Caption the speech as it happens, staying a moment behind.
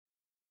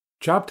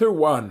Chapter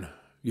 1.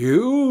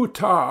 You,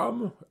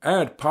 Tom.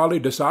 Aunt Polly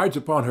decides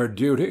upon her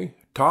duty.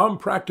 Tom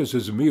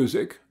practises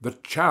music. The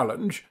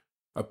challenge.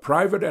 A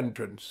private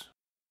entrance.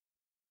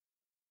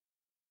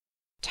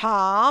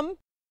 Tom?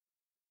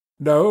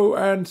 No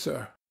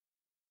answer.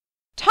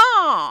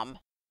 Tom!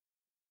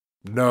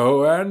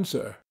 No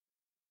answer.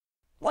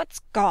 What's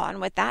gone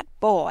with that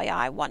boy,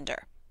 I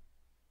wonder?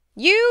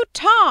 You,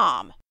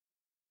 Tom!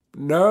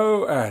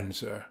 No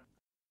answer.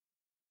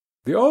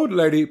 The old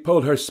lady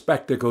pulled her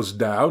spectacles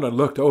down and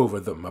looked over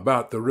them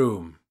about the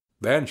room.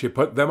 Then she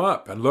put them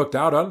up and looked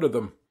out under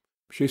them.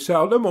 She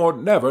seldom or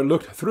never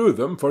looked through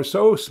them for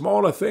so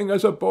small a thing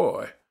as a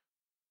boy.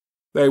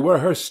 They were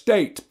her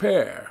state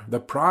pair, the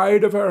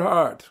pride of her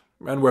heart,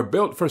 and were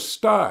built for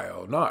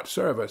style, not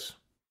service.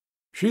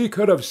 She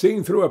could have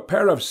seen through a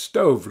pair of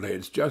stove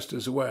lids just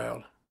as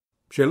well.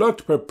 She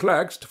looked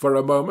perplexed for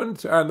a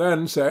moment, and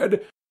then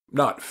said,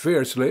 not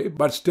fiercely,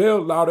 but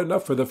still loud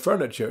enough for the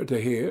furniture to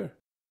hear,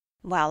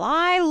 Well,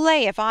 I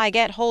lay if I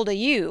get hold of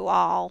you,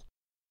 I'll—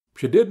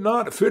 She did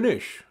not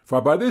finish,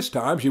 for by this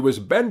time she was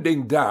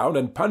bending down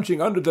and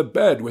punching under the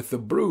bed with the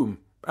broom,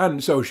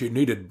 and so she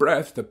needed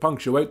breath to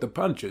punctuate the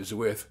punches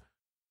with.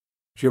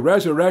 She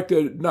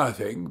resurrected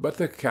nothing but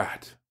the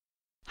cat.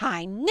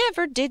 I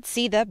never did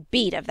see the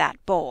beat of that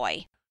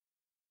boy.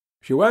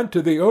 She went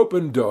to the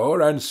open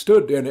door and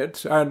stood in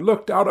it and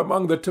looked out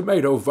among the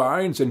tomato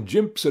vines and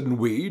jimpson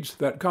weeds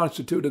that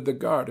constituted the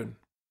garden.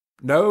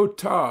 No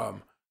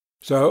Tom.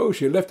 So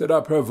she lifted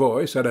up her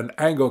voice at an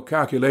angle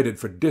calculated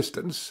for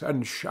distance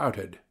and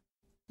shouted,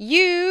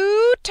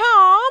 You,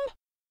 Tom?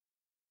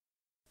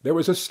 There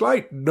was a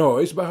slight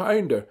noise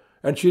behind her,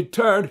 and she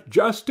turned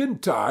just in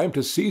time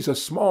to seize a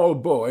small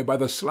boy by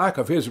the slack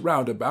of his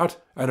roundabout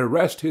and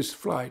arrest his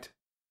flight.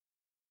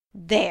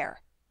 There!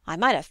 I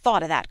might have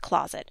thought of that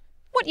closet.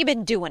 What you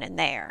been doing in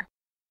there?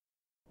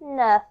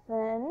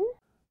 Nothing.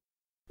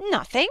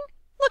 Nothing?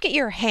 Look at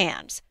your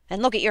hands,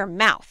 and look at your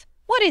mouth.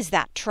 What is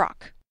that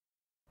truck?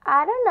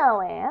 I don't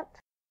know, Aunt.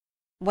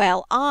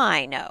 Well,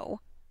 I know.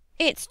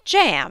 It's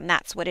jam,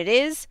 that's what it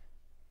is.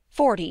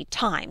 40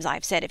 times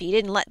I've said if you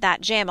didn't let that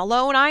jam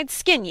alone, I'd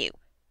skin you.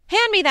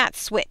 Hand me that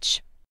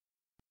switch.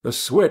 The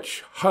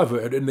switch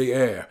hovered in the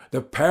air.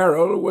 The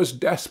peril was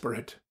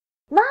desperate.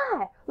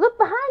 My, look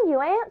behind you,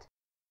 Aunt.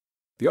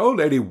 The old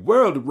lady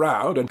whirled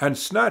round and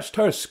snatched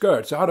her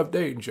skirts out of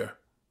danger.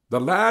 The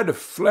lad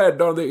fled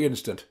on the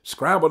instant,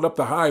 scrambled up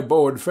the high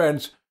board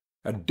fence,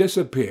 and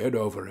disappeared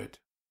over it.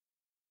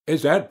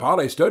 His Aunt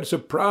Polly stood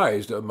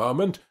surprised a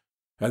moment,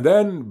 and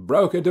then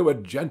broke into a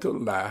gentle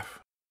laugh.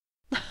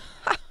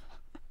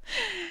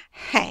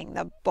 Hang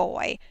the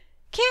boy!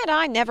 Can't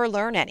I never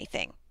learn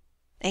anything?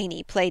 Ain't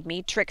he played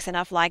me tricks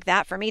enough like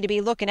that for me to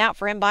be looking out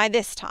for him by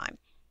this time?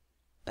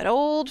 But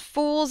old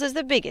fools is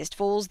the biggest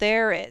fools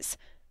there is.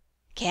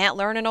 Can't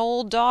learn an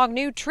old dog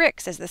new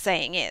tricks, as the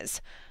saying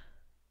is.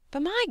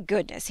 But my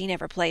goodness, he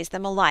never plays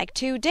them alike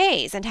 2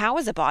 days, and how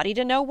is a body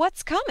to know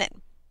what's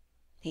comin'?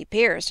 He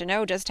 'pears to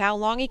know just how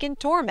long he can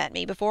torment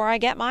me before I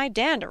get my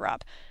dander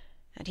up,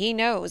 and he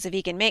knows if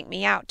he can make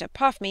me out to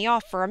puff me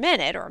off for a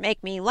minute, or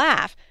make me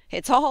laugh,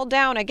 it's all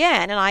down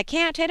again, and I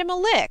can't hit him a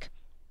lick.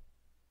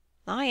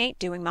 I ain't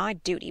doing my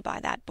duty by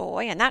that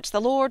boy, and that's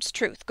the Lord's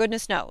truth,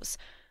 goodness knows.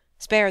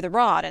 Spare the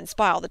rod and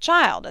spile the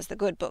child, as the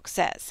good book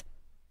says.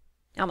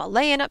 I'm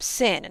a-layin' up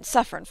sin and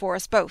sufferin' for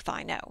us both,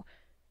 I know.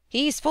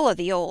 He's full of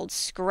the old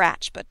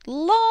scratch, but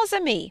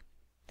laws-a-me,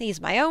 he's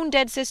my own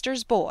dead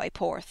sister's boy,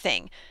 poor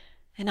thing,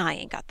 and I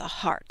ain't got the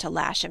heart to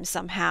lash him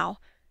somehow.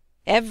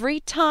 Every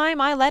time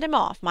I let him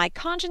off, my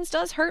conscience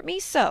does hurt me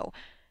so,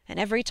 and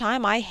every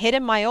time I hit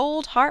him, my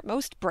old heart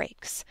most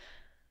breaks.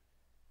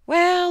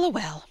 Well,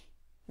 a-well,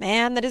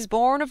 man that is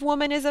born of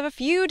woman is of a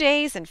few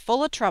days and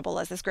full of trouble,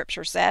 as the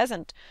Scripture says,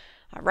 and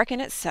I reckon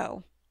it's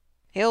so.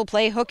 He'll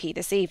play hookey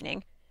this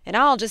evening, and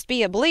I'll just be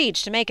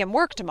obleeged to make him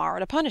work tomorrow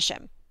to punish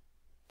him.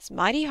 It's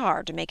mighty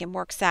hard to make him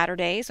work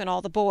Saturdays when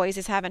all the boys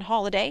is having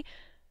holiday,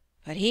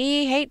 but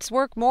he hates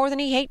work more than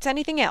he hates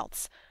anything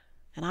else,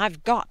 and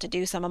I've got to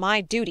do some of my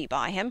duty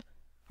by him,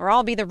 or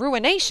I'll be the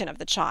ruination of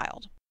the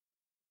child.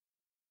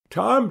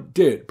 Tom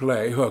did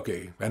play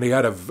hookey, and he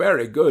had a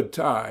very good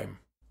time.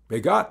 He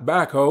got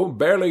back home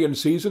barely in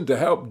season to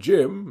help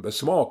Jim, the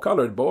small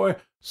colored boy,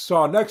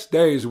 saw next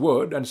day's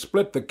wood and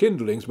split the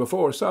kindlings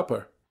before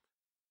supper.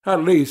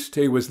 At least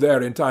he was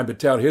there in time to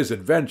tell his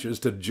adventures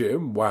to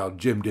Jim, while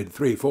Jim did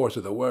 3/4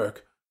 of the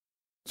work.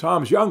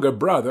 Tom's younger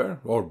brother,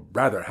 or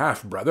rather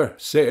half-brother,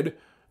 Sid,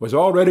 was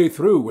already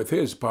through with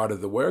his part of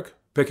the work,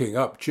 picking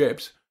up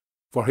chips,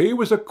 for he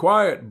was a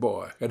quiet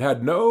boy and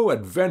had no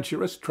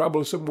adventurous,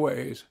 troublesome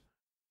ways.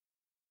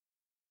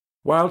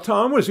 While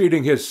Tom was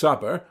eating his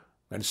supper,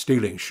 and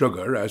stealing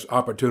sugar as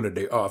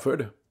opportunity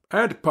offered,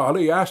 Aunt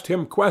Polly asked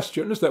him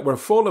questions that were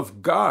full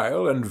of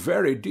guile and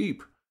very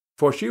deep,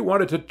 for she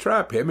wanted to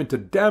trap him into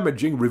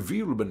damaging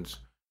revealments.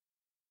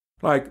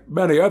 Like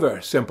many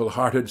other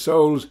simple-hearted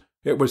souls,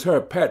 it was her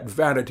pet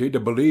vanity to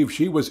believe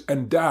she was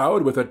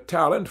endowed with a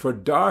talent for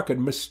dark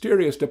and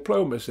mysterious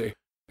diplomacy,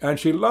 and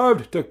she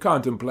loved to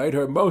contemplate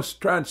her most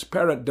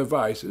transparent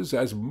devices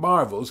as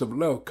marvels of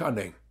low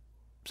cunning.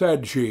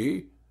 Said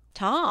she,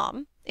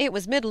 "Tom, it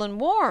was middlin'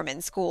 warm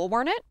in school,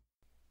 weren't it?"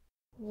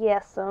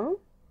 Yes'm.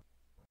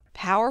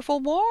 "Powerful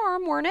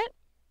warm, weren't it?"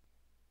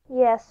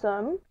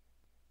 Yes'm.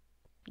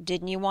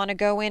 "Didn't you want to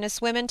go in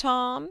a-swimmin',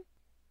 Tom?"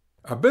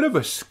 A bit of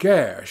a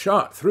scare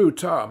shot through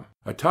Tom,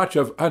 a touch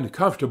of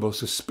uncomfortable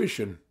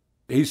suspicion.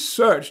 He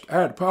searched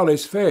Aunt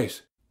Polly's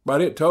face,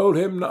 but it told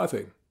him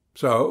nothing.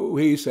 So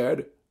he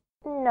said,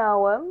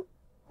 No'm.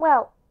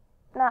 Well,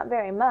 not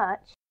very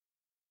much.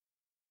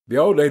 The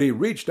old lady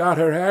reached out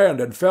her hand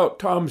and felt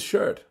Tom's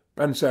shirt,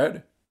 and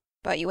said,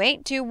 "But you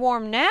ain't too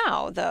warm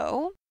now,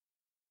 though."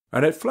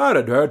 And it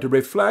flattered her to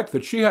reflect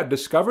that she had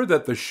discovered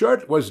that the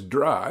shirt was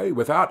dry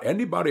without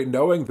anybody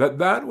knowing that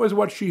that was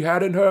what she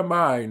had in her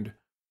mind.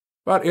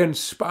 But in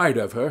spite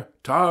of her,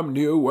 Tom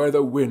knew where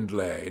the wind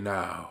lay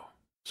now.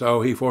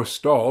 So he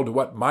forestalled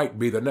what might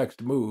be the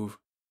next move.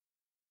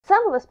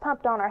 Some of us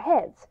pumped on our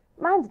heads.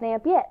 Mine's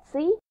damp yet,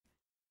 see?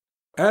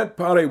 Aunt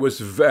Polly was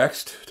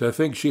vexed to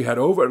think she had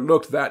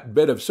overlooked that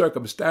bit of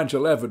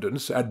circumstantial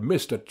evidence and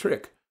missed a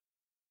trick.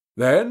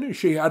 Then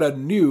she had a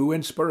new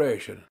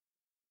inspiration.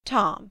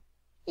 "Tom,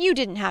 you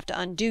didn't have to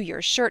undo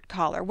your shirt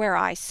collar where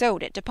I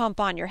sewed it to pump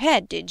on your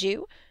head, did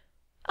you?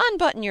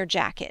 Unbutton your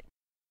jacket."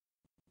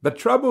 The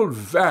trouble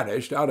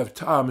vanished out of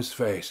Tom's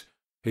face.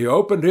 He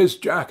opened his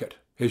jacket.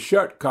 His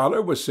shirt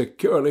collar was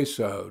securely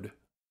sewed.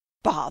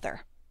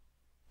 "Bother!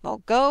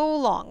 Well, go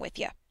along with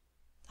you.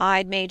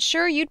 I'd made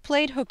sure you'd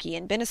played hooky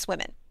and been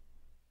a-swimmin'.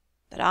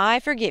 But I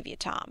forgive you,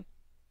 Tom.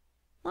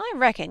 I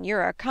reckon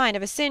you're a kind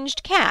of a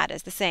singed cat,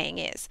 as the saying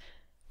is.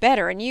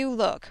 Better'n you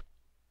look.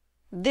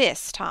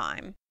 This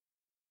time."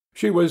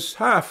 She was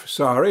half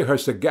sorry her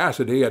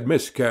sagacity had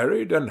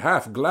miscarried, and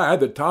half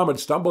glad that Tom had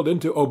stumbled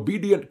into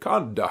obedient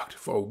conduct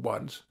for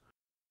once.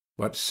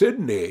 But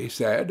Sidney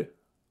said,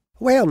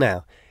 "Well,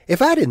 now,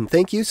 if I didn't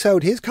think you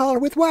sewed his collar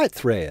with white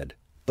thread,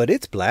 but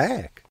it's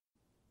black."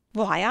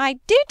 "Why, I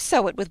did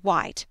sew it with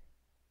white.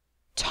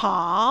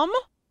 Tom!"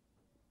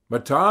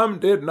 But Tom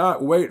did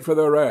not wait for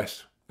the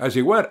rest. As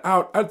he went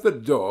out at the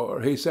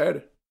door, he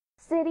said,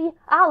 Siddy,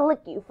 I'll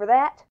lick you for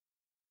that.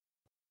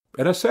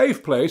 In a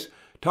safe place,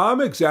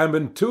 Tom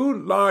examined 2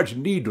 large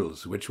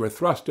needles which were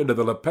thrust into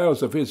the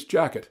lapels of his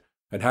jacket,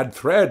 and had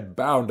thread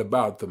bound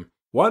about them.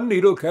 One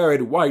needle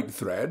carried white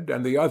thread,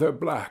 and the other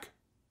black.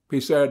 He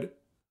said,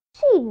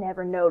 She'd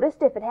never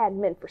noticed if it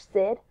hadn't been for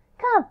Sid.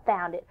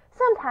 Confound it,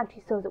 sometimes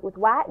she sews it with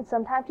white, and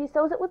sometimes she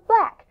sews it with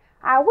black.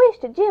 I wish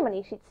to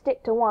Jiminy she'd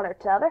stick to one or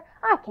t'other.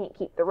 I can't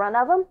keep the run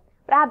of 'em.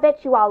 But I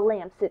bet you I'll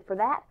lamb Sid for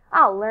that.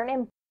 I'll learn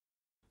him.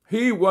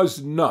 He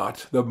was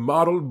not the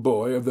model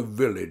boy of the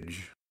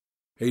village.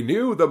 He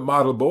knew the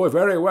model boy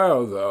very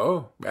well,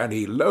 though, and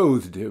he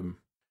loathed him.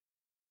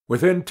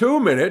 Within 2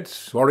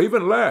 minutes, or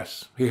even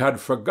less, he had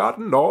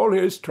forgotten all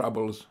his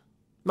troubles.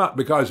 Not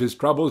because his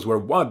troubles were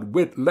one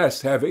whit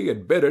less heavy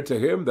and bitter to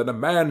him than a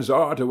man's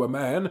are to a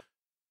man,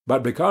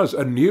 but because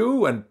a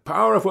new and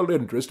powerful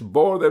interest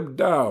bore them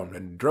down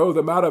and drove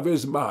them out of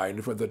his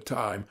mind for the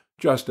time,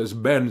 just as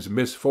men's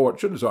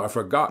misfortunes are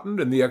forgotten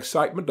in the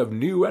excitement of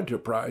new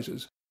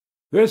enterprises.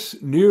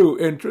 This new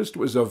interest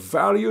was a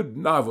valued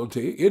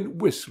novelty in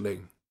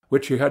whistling,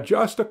 which he had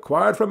just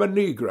acquired from a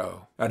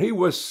negro, and he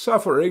was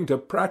suffering to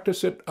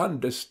practice it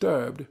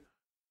undisturbed.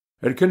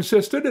 It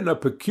consisted in a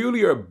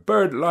peculiar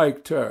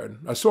bird-like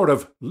turn, a sort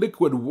of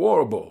liquid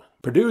warble,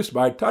 produced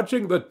by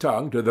touching the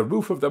tongue to the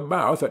roof of the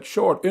mouth at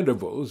short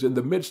intervals in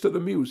the midst of the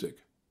music.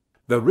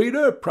 The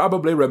reader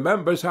probably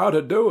remembers how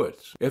to do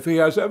it, if he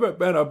has ever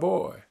been a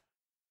boy.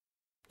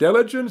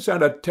 Diligence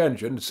and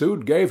attention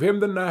soon gave him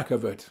the knack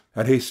of it,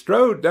 and he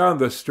strode down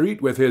the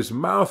street with his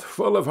mouth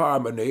full of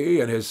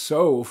harmony and his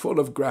soul full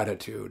of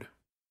gratitude.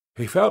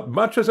 He felt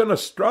much as an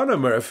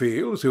astronomer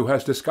feels who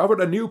has discovered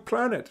a new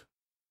planet.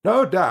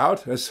 No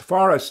doubt, as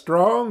far as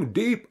strong,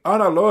 deep,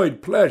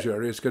 unalloyed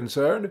pleasure is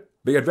concerned,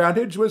 the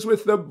advantage was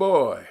with the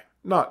boy,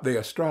 not the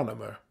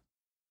astronomer.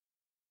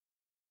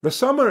 The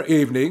summer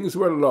evenings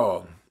were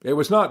long. It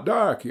was not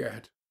dark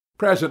yet.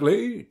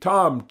 Presently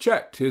Tom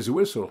checked his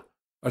whistle.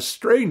 A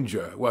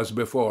stranger was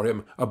before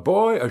him, a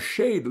boy a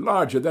shade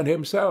larger than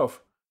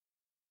himself.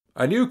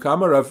 A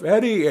newcomer of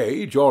any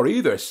age or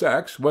either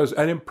sex was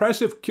an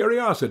impressive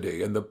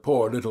curiosity in the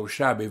poor little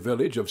shabby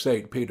village of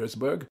St.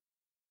 Petersburg.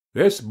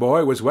 This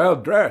boy was well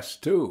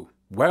dressed, too,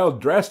 well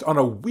dressed on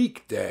a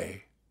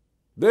week-day.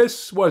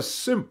 This was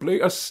simply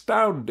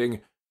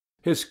astounding.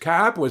 His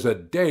cap was a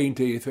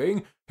dainty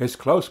thing, his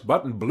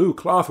close-buttoned blue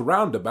cloth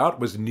roundabout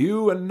was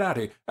new and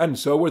natty, and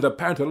so were the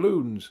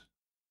pantaloons.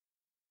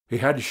 He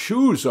had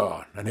shoes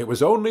on, and it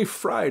was only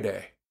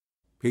Friday.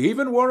 He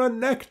even wore a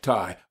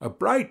necktie, a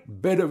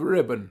bright bit of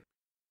ribbon.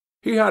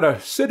 He had a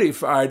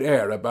cityfied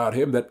air about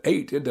him that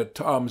ate into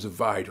Tom's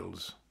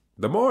vitals.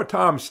 The more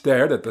Tom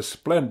stared at the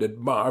splendid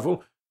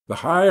marvel, the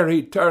higher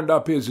he turned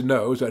up his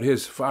nose at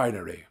his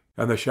finery,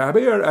 and the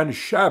shabbier and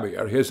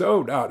shabbier his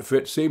own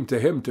outfit seemed to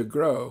him to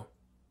grow.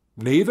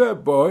 Neither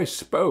boy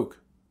spoke.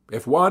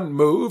 If one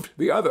moved,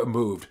 the other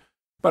moved.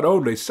 but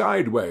only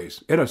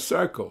sideways, in a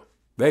circle.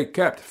 They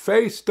kept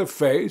face to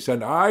face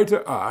and eye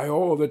to eye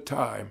all the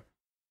time.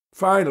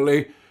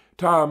 Finally,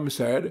 Tom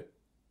said,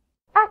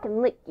 I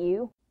can lick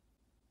you.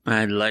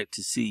 I'd like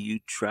to see you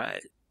try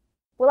it.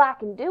 Well, I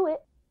can do it.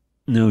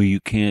 No, you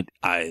can't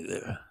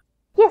either.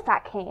 Yes, I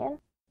can.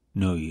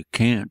 No, you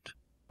can't.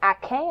 I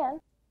can.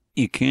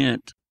 You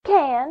can't.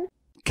 Can.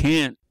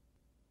 Can't.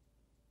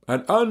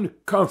 An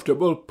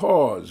uncomfortable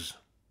pause.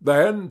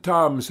 Then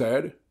Tom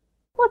said,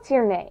 What's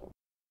your name?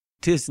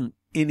 'Tisn't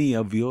any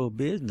of your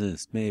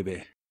business,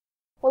 maybe.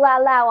 Well, I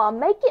allow I'll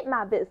make it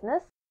my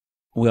business.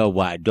 Well,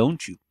 why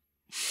don't you?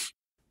 If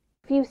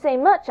you say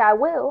much, I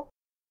will.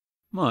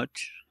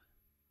 Much.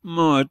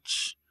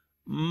 Much.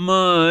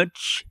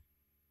 Much.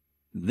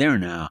 There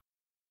now.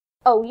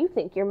 Oh, you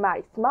think you're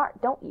mighty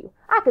smart, don't you?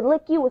 I could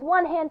lick you with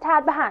one hand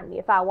tied behind me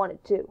if I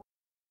wanted to.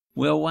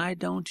 Well, why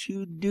don't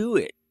you do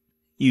it?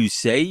 You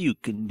say you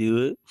can do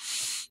it.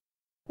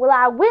 Well,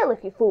 I will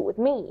if you fool with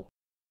me.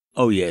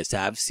 Oh, yes,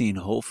 I've seen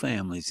whole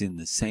families in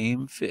the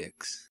same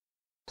fix.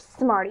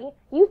 Smarty,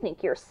 you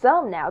think you're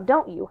some now,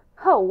 don't you?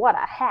 Oh, what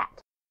a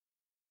hat.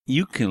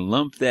 You can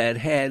lump that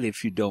hat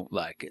if you don't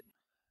like it.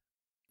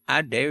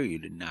 I dare you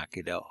to knock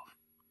it off.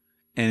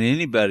 And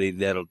anybody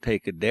that'll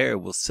take a dare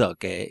will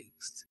suck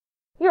eggs.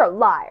 You're a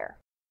liar.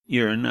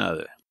 You're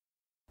another.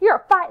 You're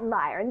a fighting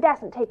liar and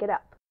dasn't take it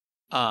up.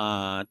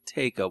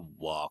 Take a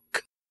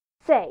walk.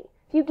 Say,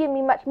 if you give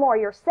me much more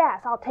of your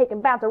sass, I'll take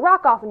and bounce a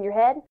rock off in your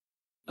head.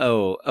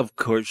 Oh, of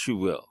course you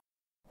will.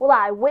 Well,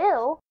 I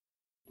will.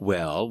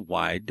 Well,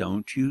 why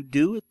don't you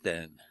do it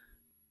then?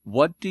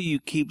 What do you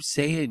keep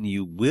saying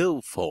you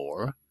will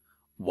for?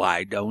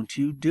 Why don't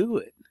you do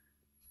it?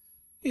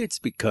 It's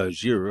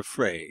because you're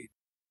afraid.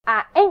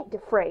 I ain't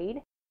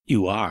afraid.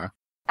 You are.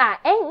 I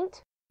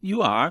ain't.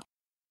 You are.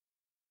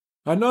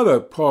 Another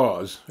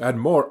pause, and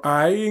more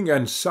eyeing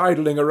and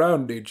sidling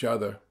around each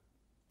other.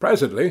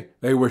 Presently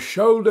they were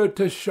shoulder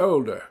to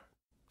shoulder.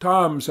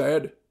 Tom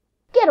said,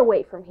 Get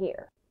away from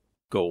here.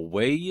 Go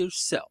away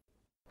yourself.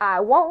 I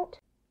won't.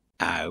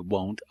 I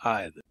won't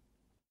either.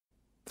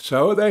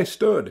 So they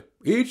stood,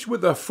 each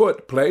with a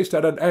foot placed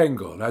at an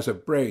angle as a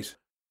brace,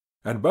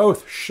 and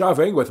both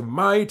shoving with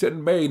might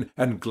and main,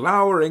 and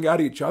glowering at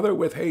each other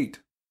with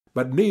hate.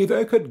 But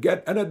neither could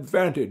get an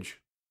advantage.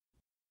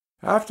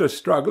 After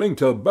struggling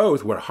till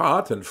both were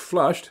hot and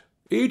flushed,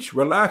 each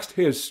relaxed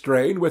his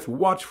strain with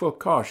watchful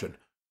caution,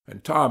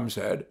 and Tom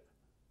said,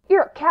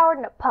 You're a coward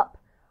and a pup.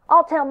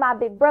 I'll tell my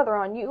big brother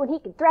on you, and he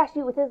can thrash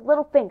you with his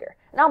little finger,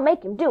 and I'll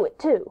make him do it,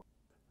 too.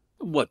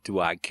 What do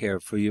I care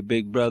for your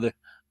big brother?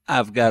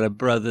 I've got a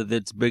brother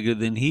that's bigger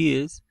than he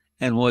is,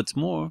 and what's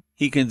more,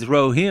 he can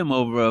throw him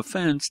over a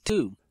fence,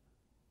 too.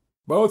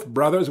 Both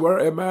brothers were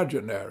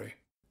imaginary.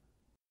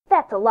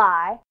 That's a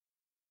lie.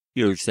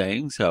 You're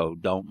saying so.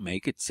 Don't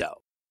make it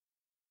so.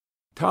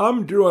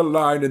 Tom drew a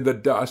line in the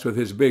dust with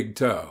his big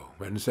toe,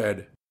 and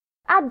said,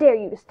 I dare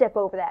you to step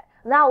over that,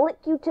 and I'll lick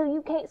you till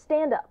you can't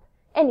stand up.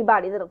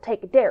 Anybody that'll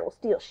take a dare will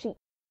steal sheep.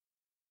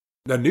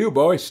 The new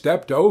boy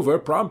stepped over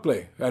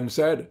promptly, and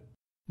said,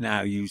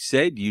 Now you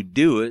said you'd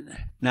do it.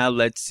 Now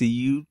let's see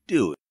you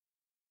do it.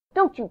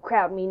 Don't you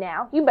crowd me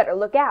now. You better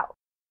look out.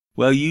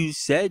 Well, you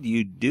said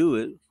you'd do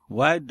it.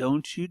 Why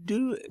don't you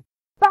do it?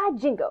 By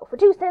jingo, for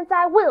 2 cents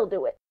I will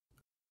do it.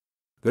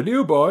 The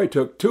new boy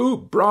took 2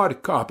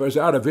 broad coppers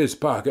out of his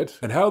pocket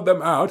and held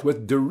them out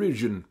with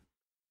derision.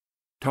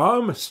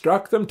 Tom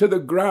struck them to the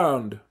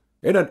ground.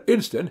 In an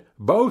instant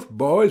both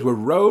boys were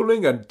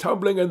rolling and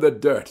tumbling in the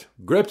dirt,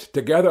 gripped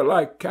together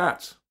like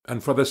cats,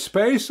 and for the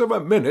space of a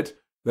minute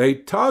they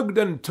tugged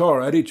and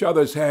tore at each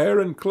other's hair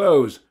and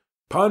clothes,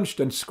 punched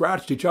and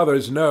scratched each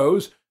other's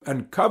nose,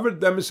 and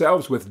covered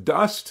themselves with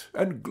dust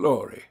and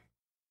glory.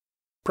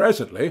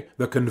 Presently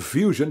the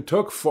confusion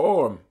took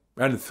form,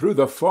 and through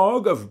the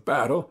fog of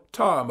battle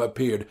Tom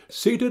appeared,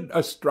 seated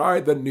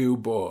astride the new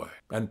boy,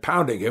 and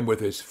pounding him with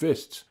his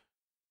fists.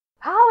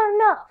 Holler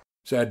enough,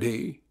 said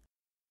he.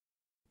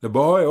 The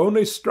boy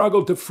only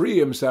struggled to free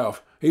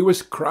himself. He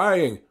was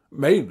crying,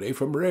 mainly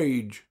from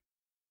rage.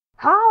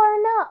 Holler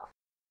enough.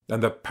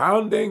 And the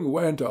pounding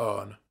went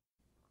on.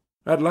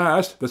 At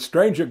last the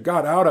stranger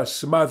got out a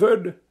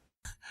smothered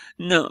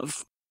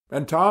 "Nuff,"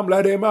 and Tom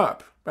let him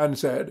up, and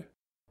said,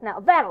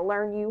 Now that'll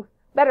learn you.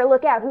 Better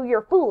look out who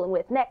you're fooling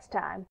with next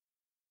time.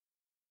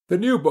 The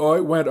new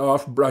boy went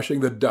off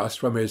brushing the dust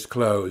from his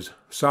clothes,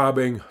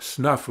 sobbing,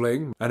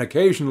 snuffling, and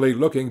occasionally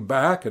looking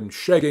back and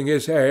shaking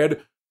his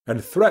head,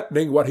 and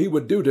threatening what he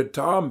would do to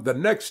Tom the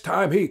next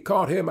time he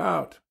caught him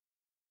out.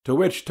 To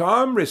which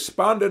Tom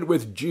responded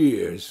with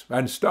jeers,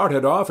 and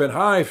started off in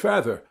high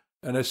feather,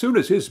 and as soon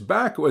as his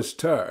back was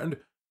turned,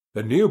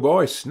 the new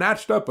boy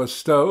snatched up a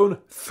stone,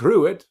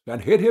 threw it,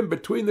 and hit him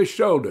between the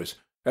shoulders,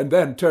 and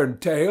then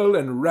turned tail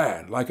and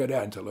ran like an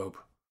antelope.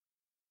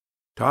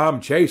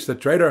 Tom chased the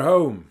traitor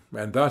home,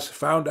 and thus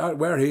found out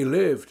where he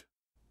lived.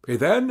 He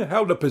then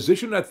held a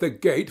position at the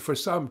gate for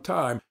some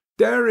time,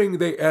 daring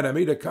the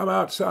enemy to come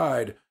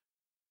outside,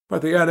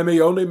 but the enemy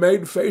only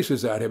made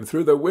faces at him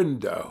through the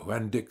window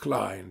and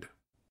declined.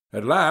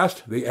 At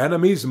last the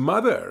enemy's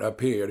mother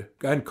appeared,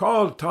 and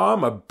called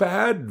Tom a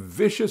bad,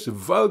 vicious,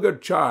 vulgar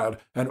child,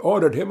 and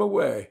ordered him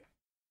away.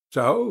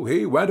 So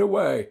he went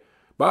away,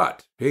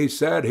 but he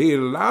said he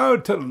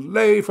allowed to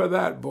lay for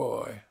that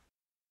boy.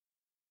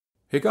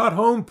 He got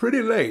home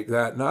pretty late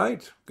that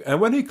night,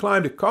 and when he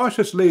climbed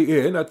cautiously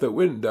in at the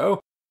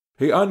window,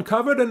 he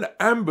uncovered an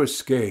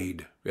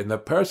ambuscade in the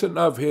person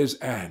of his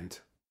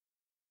aunt.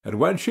 And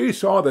when she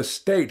saw the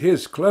state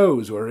his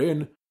clothes were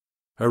in,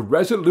 her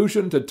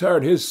resolution to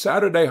turn his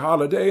Saturday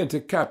holiday into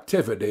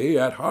captivity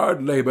at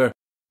hard labor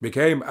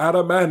became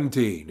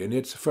adamantine in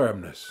its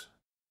firmness.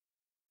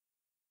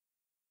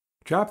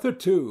 Chapter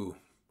 2.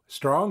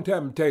 Strong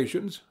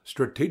Temptations,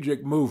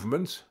 Strategic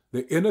Movements,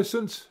 the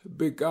Innocents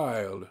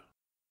Beguiled.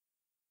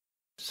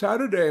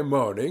 Saturday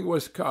morning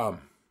was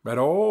come, and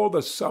all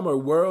the summer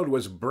world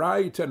was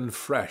bright and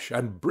fresh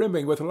and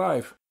brimming with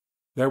life.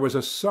 There was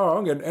a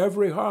song in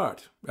every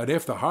heart, and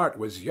if the heart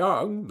was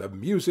young, the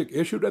music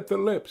issued at the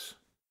lips.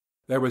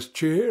 There was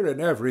cheer in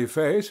every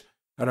face,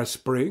 and a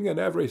spring in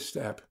every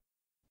step.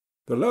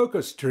 The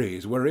locust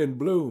trees were in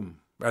bloom,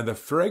 and the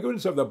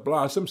fragrance of the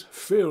blossoms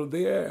filled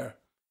the air.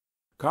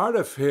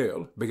 Cardiff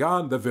Hill,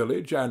 beyond the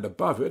village and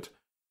above it,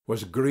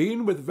 was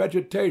green with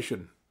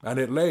vegetation, and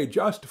it lay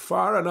just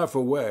far enough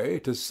away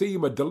to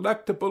seem a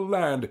delectable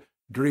land,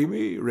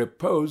 dreamy,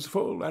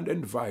 reposeful, and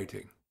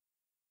inviting.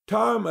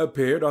 Tom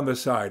appeared on the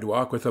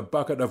sidewalk with a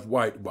bucket of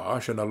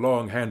whitewash and a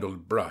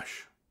long-handled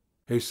brush.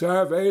 He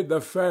surveyed the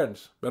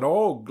fence, but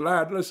all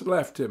gladness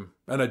left him,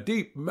 and a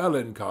deep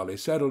melancholy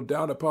settled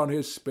down upon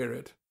his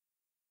spirit.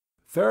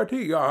 30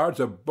 yards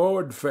of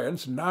board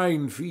fence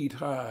 9 feet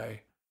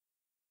high.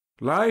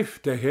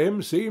 Life to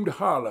him seemed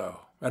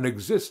hollow, and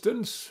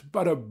existence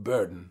but a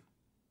burden.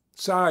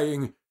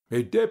 Sighing,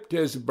 he dipped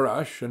his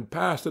brush and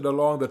passed it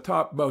along the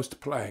topmost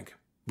plank,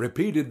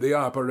 repeated the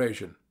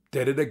operation,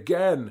 did it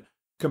again,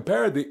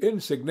 compared the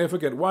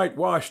insignificant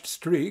whitewashed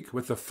streak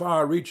with the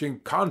far-reaching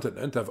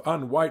continent of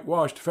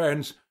unwhitewashed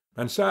fence,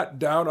 and sat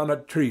down on a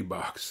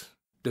tree-box,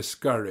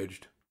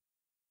 discouraged.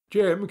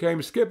 Jim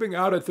came skipping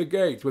out at the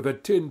gate with a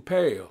tin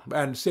pail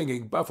and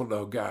singing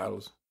Buffalo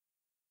Gals.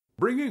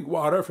 Bringing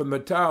water from the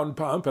town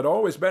pump had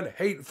always been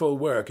hateful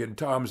work in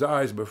Tom's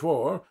eyes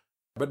before,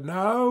 but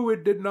now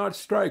it did not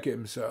strike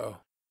him so.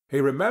 He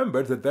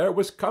remembered that there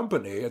was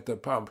company at the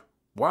pump.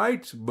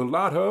 White,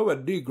 mulatto,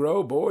 and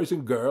negro boys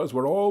and girls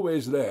were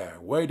always there,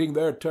 waiting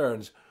their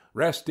turns,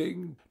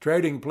 resting,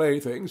 trading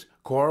playthings,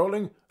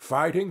 quarreling,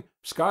 fighting,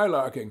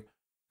 skylarking,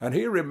 and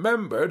he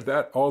remembered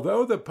that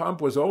although the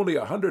pump was only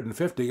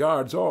 150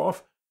 yards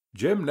off,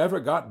 Jim never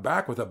got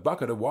back with a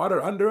bucket of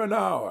water under an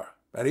hour,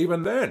 and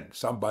even then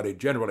somebody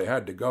generally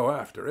had to go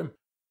after him.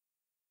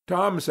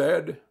 Tom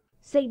said,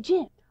 "Say,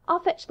 Jim,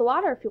 I'll fetch the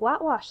water if you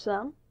whitewash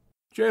some."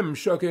 Jim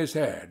shook his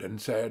head and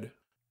said,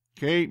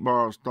 "Can't,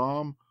 Mars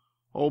Tom.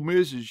 Old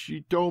missus, she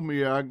told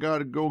me I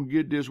gotta go and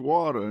get this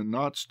water and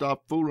not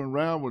stop fooling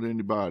around with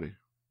anybody.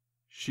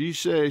 She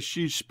says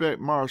she s'pect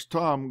Mars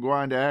Tom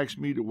gwine to ask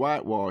me to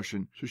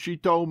whitewashing, so she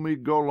told me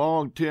to go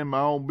along tend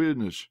my own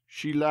business.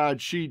 She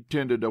lied she'd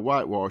tend to the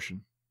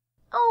whitewashing."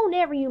 "Oh,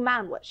 never you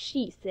mind what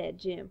she said,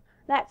 Jim.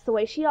 That's the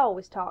way she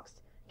always talks.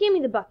 Give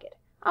me the bucket.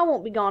 I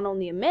won't be gone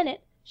only a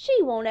minute.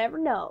 She won't ever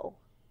know."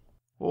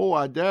 "Oh,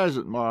 I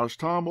dasn't, Mars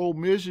Tom. Old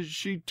missus,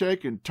 she'd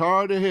take and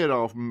tar the head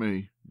off of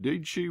me.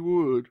 'Deed she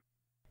would."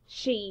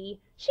 She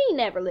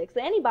never licks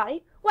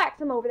anybody. Whacks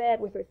 'em over the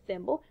head with her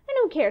thimble, and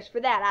who cares for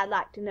that, I'd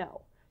like to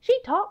know.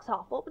 She talks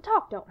awful, but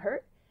talk don't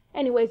hurt.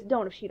 Anyways, it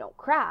don't if she don't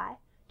cry.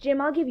 Jim,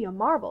 I'll give you a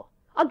marble.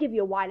 I'll give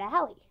you a white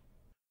alley."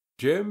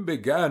 Jim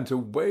began to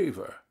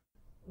waver.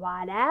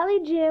 "White alley,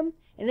 Jim,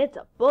 and it's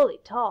a bully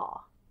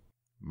tall."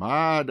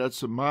 "My,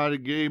 that's a mighty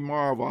gay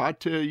marvel, I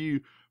tell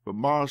you, but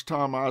Mars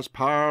Tom, I's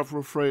powerful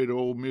afraid of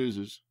old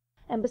missus."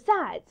 "And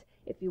besides,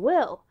 if you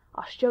will,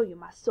 I'll show you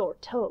my sore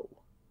toe."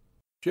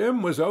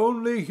 Jim was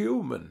only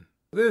human.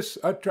 This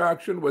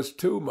attraction was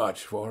too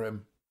much for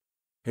him.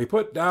 He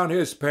put down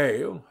his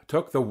pail,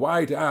 took the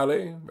white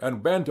alley,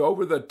 and bent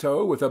over the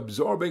toe with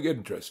absorbing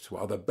interest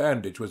while the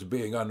bandage was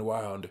being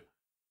unwound.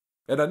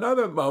 In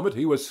another moment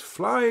he was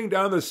flying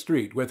down the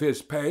street with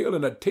his pail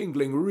in a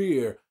tingling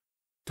rear.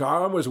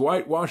 Tom was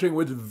whitewashing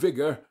with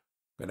vigor,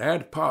 and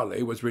Aunt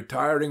Polly was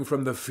retiring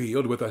from the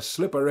field with a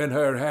slipper in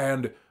her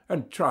hand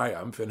and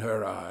triumph in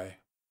her eye.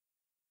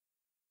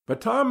 But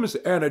Tom's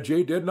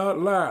energy did not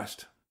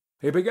last.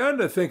 He began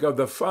to think of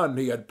the fun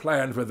he had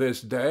planned for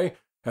this day,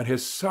 and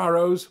his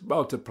sorrows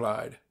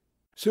multiplied.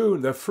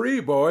 Soon the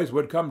free boys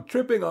would come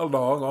tripping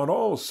along on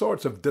all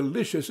sorts of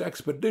delicious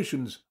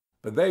expeditions,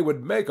 and they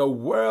would make a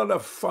world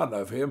of fun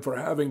of him for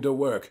having to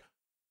work.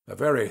 The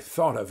very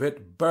thought of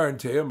it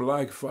burnt him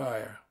like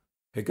fire.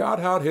 He got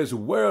out his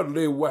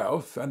worldly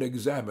wealth and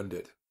examined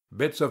it.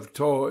 Bits of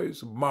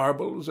toys,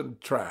 marbles, and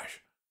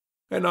trash.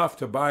 Enough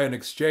to buy an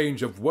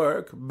exchange of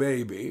work,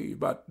 maybe,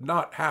 but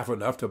not half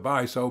enough to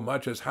buy so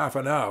much as half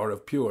an hour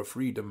of pure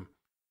freedom.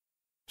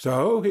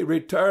 So he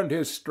returned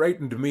his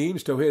straitened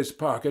means to his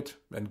pocket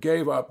and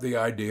gave up the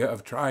idea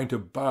of trying to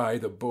buy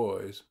the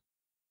boys.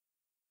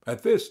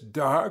 At this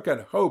dark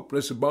and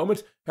hopeless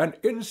moment an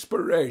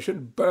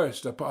inspiration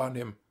burst upon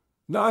him,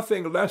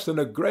 nothing less than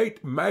a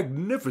great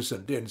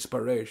magnificent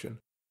inspiration.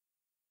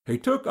 He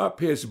took up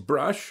his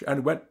brush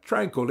and went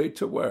tranquilly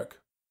to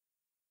work.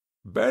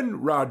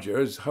 Ben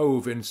Rogers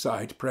hove in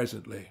sight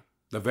presently,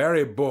 the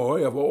very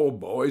boy of all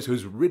boys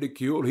whose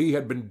ridicule he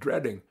had been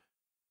dreading.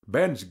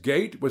 Ben's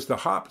gait was the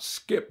hop,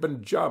 skip,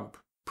 and jump,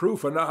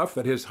 proof enough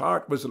that his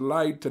heart was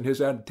light and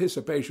his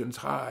anticipations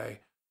high.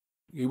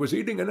 He was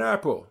eating an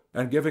apple,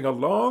 and giving a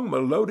long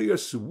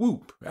melodious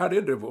whoop at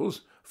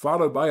intervals,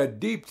 followed by a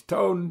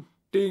deep-toned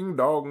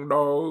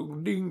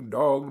ding-dong-dong,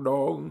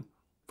 ding-dong-dong,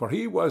 for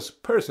he was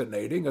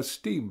personating a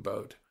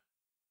steamboat.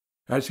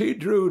 As he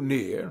drew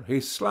near,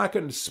 he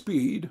slackened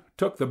speed,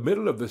 took the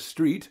middle of the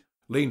street,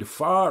 leaned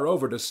far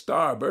over to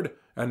starboard,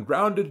 and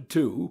rounded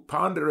to,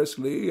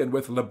 ponderously and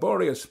with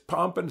laborious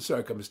pomp and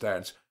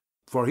circumstance,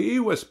 for he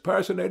was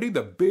personating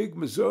the big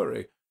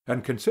Missouri,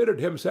 and considered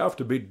himself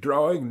to be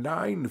drawing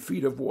 9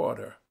 feet of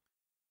water.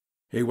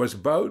 He was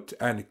boat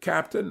and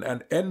captain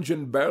and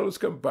engine bells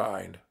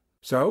combined,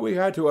 so he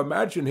had to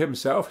imagine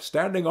himself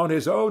standing on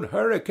his own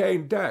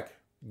hurricane deck,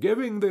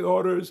 giving the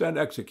orders and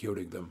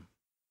executing them.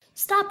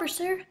 "Stop her,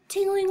 sir.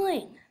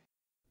 Ting-a-ling-ling."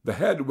 The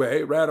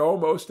headway ran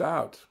almost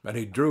out, and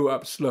he drew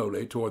up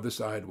slowly toward the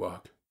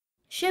sidewalk.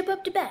 "Ship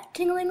up to back.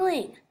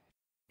 Ting-a-ling-ling."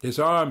 His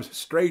arms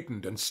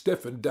straightened and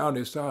stiffened down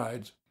his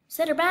sides.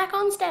 "Set her back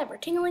on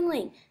starboard.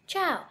 Ting-a-ling-ling.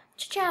 Chow,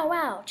 cha-chow,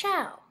 wow,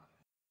 chow."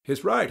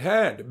 His right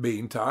hand,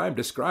 meantime,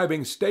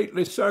 describing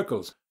stately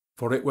circles,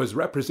 for it was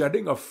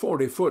representing a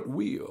 40-foot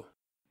wheel.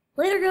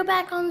 "Let her go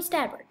back on the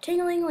starboard.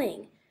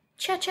 Ting-a-ling-ling.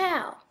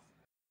 Cha-chow."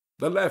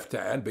 The left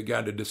hand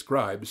began to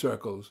describe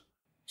circles.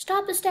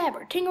 "Stop the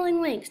starboard.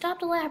 Ting-a-ling-ling. Stop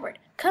the larboard.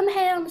 Come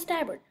ahead on the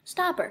starboard.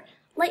 Stop her.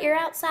 Let your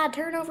outside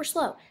turn over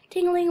slow.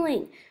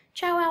 Ting-a-ling-ling.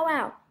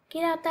 Chow-wow-wow.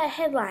 Get out that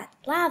headline.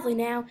 Lively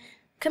now.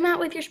 Come out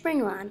with your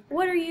spring line.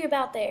 What are you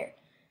about there?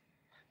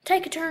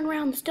 Take a turn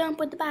round the stump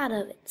with the bite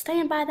of it.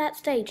 Stand by that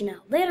stage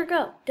now. Let her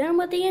go. Done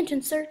with the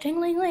engine, sir.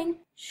 Ting-a-ling-ling."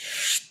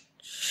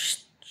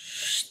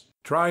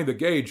 Trying the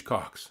gauge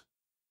cocks.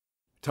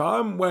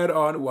 Tom went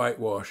on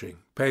whitewashing,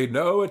 paid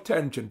no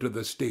attention to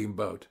the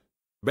steamboat.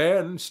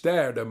 Ben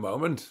stared a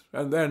moment,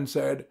 and then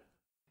said,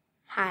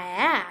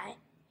 "Hi,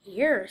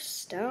 you're a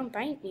stump,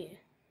 ain't you?"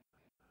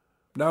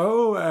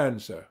 No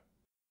answer.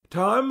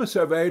 Tom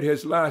surveyed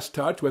his last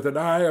touch with an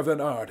eye of an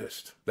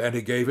artist. Then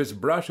he gave his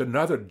brush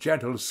another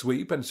gentle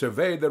sweep and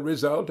surveyed the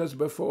result as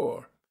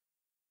before.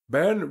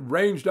 Ben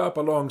ranged up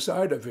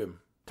alongside of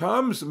him.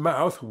 Tom's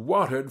mouth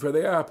watered for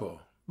the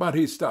apple, but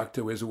he stuck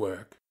to his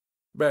work.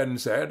 Ben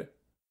said,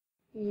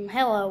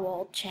 "Hello,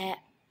 old chap.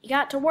 You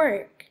got to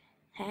work,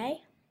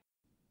 hey?"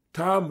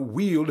 Tom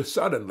wheeled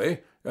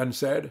suddenly and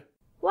said,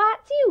 "Why,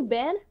 it's you,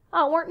 Ben.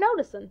 I weren't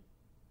noticing."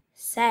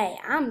 "Say,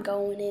 I'm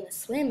going in a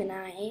swimming,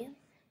 I am.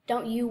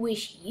 Don't you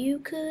wish you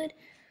could?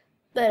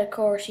 But of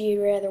course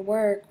you'd rather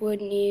work,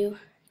 wouldn't you?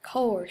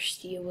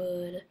 Course you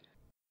would."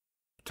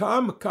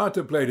 Tom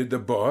contemplated the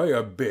boy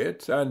a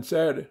bit and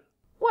said,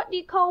 "What do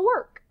you call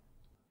work?"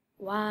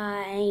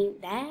 "Why,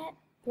 ain't that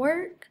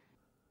work?"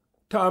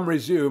 Tom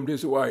resumed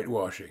his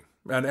whitewashing,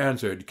 and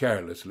answered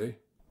carelessly,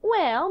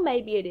 "Well,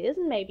 maybe it is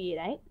and maybe it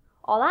ain't.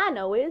 All I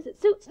know is it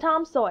suits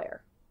Tom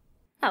Sawyer."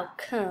 "Oh,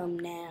 come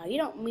now. You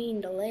don't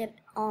mean to let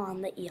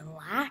on that you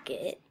like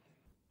it."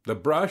 The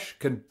brush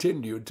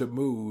continued to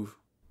move.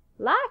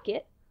 "Like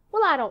it?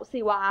 Well, I don't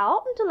see why I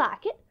oughtn't to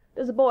like it.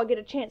 Does a boy get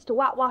a chance to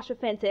whitewash a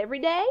fence every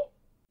day?"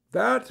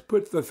 That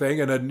put the thing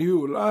in a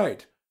new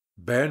light.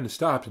 Ben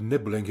stopped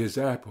nibbling his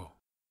apple.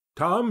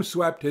 Tom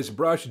swept his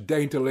brush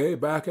daintily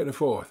back and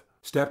forth,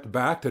 stepped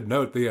back to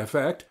note the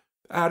effect,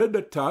 added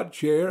a touch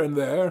here and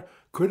there,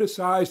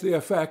 criticized the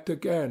effect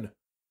again.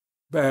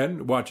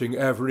 Ben, watching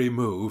every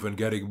move and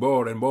getting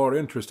more and more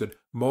interested,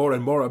 more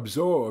and more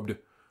absorbed.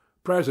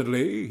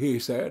 Presently he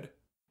said,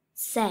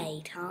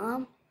 "Say,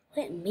 Tom,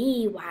 let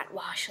me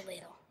whitewash a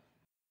little."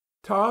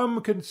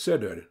 Tom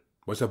considered,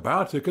 was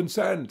about to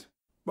consent,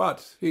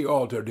 but he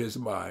altered his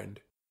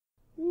mind.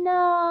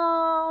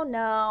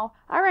 No,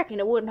 I reckon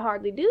it wouldn't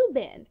hardly do,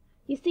 Ben.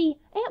 You see,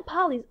 Aunt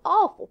Polly's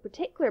awful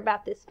particular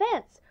about this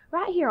fence,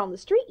 right here on the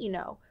street, you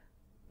know.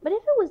 But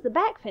if it was the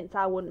back fence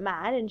I wouldn't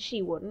mind, and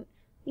she wouldn't.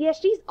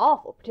 Yes, she's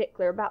awful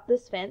particular about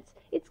this fence.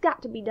 It's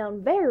got to be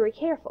done very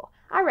careful.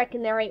 I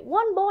reckon there ain't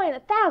one boy in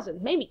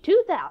 1,000, maybe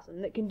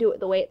 2,000, that can do it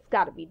the way it's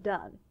got to be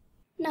done."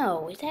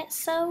 "No, is that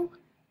so?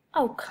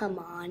 Oh, come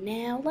on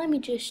now. Let me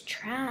just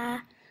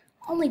try.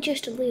 Only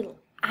just a little.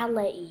 I'd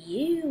let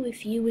you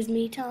if you was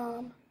me,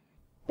 Tom."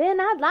 "Ben,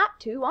 I'd like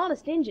to,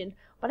 honest Injun,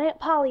 but Aunt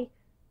Polly,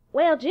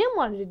 well, Jim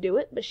wanted to do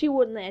it, but she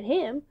wouldn't let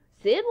him.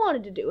 Sid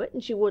wanted to do it,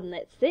 and she wouldn't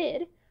let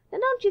Sid. Now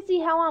don't you see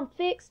how I'm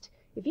fixed?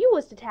 If you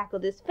was to tackle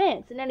this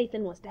fence and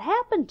anything was to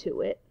happen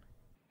to it—"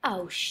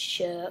 "Oh,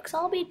 shucks,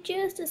 I'll be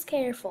just as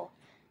careful.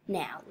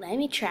 Now, let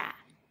me try.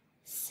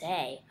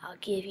 Say, I'll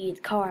give you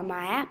the core of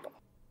my apple."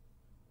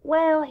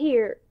 "Well,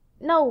 here,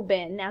 no,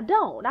 Ben, now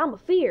don't. I'm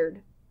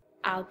afeard."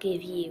 "I'll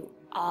give you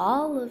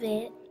all of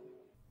it."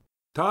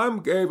 Tom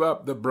gave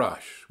up the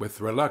brush,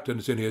 with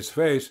reluctance in his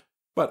face,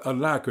 but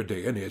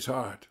alacrity in his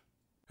heart.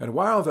 And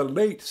while the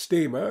late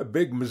steamer,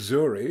 Big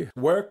Missouri,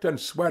 worked and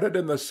sweated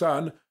in the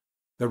sun,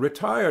 the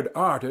retired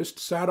artist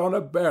sat on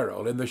a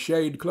barrel in the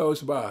shade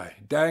close by,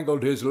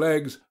 dangled his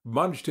legs,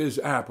 munched his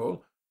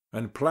apple,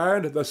 and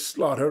planned the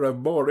slaughter of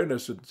more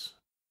innocents.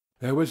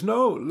 There was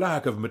no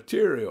lack of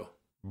material.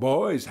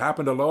 Boys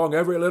happened along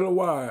every little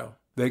while.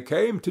 They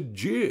came to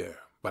jeer,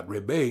 but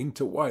remained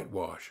to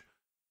whitewash.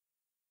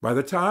 By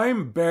the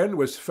time Ben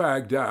was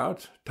fagged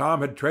out,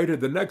 Tom had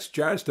traded the next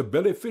chance to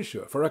Billy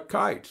Fisher for a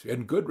kite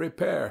in good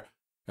repair,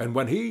 and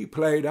when he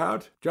played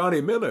out,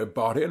 Johnny Miller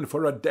bought in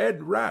for a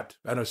dead rat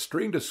and a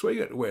string to swing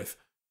it with,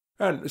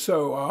 and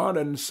so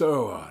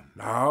on,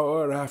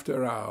 hour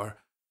after hour,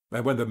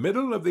 and when the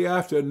middle of the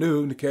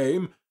afternoon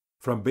came,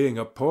 from being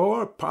a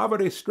poor,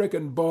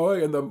 poverty-stricken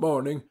boy in the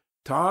morning,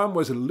 Tom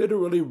was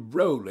literally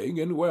rolling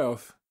in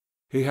wealth.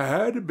 He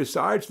had,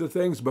 besides the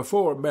things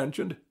before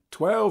mentioned,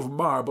 12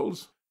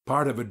 marbles,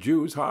 part of a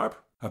Jew's harp,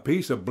 a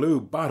piece of blue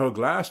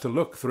bottle-glass to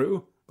look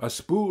through, a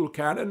spool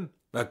cannon,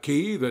 a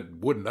key that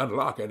wouldn't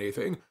unlock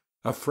anything,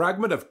 a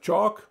fragment of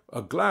chalk,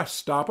 a glass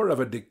stopper of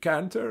a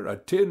decanter, a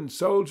tin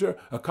soldier,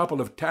 a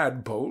couple of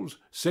tadpoles,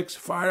 6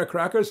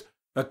 firecrackers,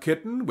 a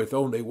kitten with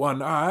only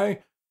one eye,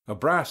 a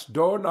brass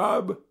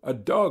doorknob, a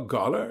dog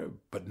collar,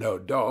 but no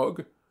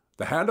dog,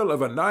 the handle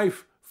of a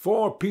knife,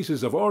 4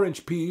 pieces of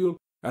orange peel,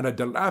 and a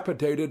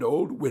dilapidated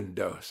old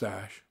window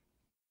sash.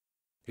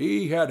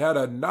 He had had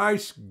a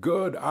nice,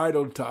 good,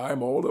 idle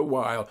time all the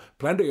while,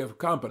 plenty of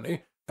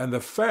company, and the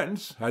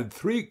fence had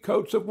 3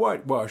 coats of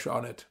whitewash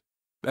on it.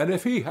 And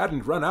if he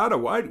hadn't run out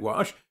of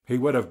whitewash, he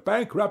would have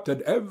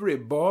bankrupted every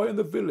boy in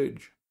the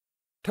village.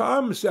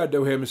 Tom said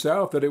to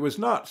himself that it was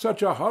not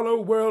such a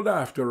hollow world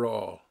after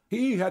all.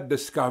 He had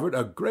discovered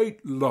a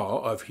great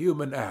law of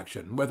human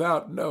action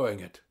without knowing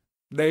it,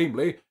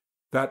 namely,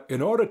 that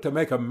in order to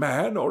make a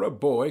man or a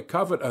boy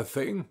covet a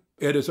thing,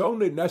 it is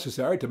only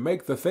necessary to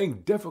make the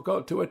thing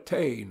difficult to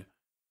attain.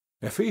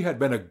 If he had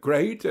been a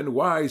great and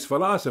wise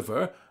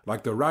philosopher,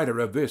 like the writer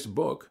of this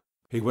book,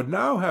 he would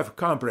now have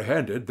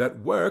comprehended that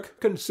work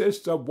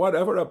consists of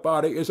whatever a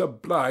body is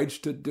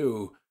obliged to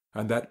do,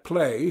 and that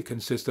play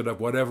consisted of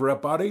whatever a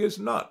body is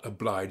not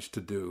obliged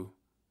to do.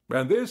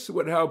 And this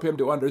would help him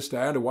to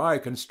understand why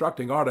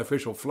constructing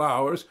artificial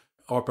flowers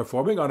or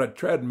performing on a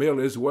treadmill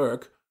is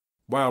work,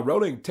 while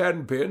rolling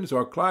 10-pins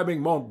or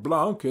climbing Mont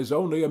Blanc is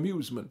only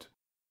amusement.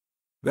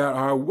 There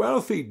are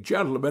wealthy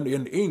gentlemen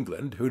in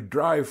England who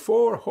drive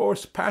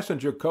 4-horse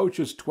passenger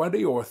coaches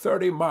 20 or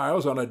 30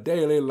 miles on a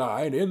daily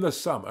line in the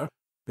summer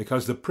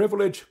because the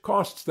privilege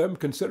costs them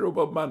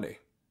considerable money.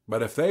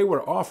 But if they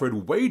were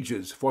offered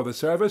wages for the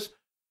service,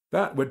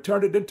 that would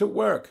turn it into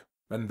work,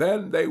 and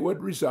then they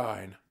would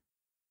resign.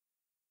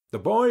 The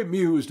boy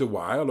mused a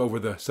while over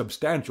the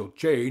substantial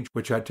change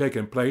which had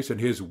taken place in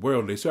his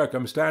worldly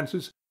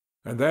circumstances,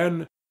 and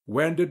then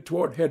wended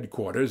toward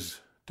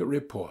headquarters to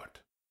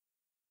report.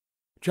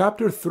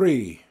 Chapter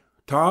 3.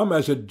 Tom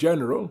as a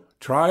General,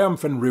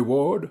 Triumph and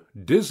Reward,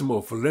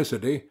 Dismal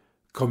Felicity,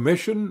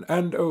 Commission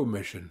and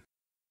Omission.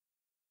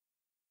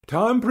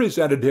 Tom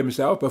presented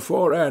himself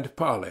before Aunt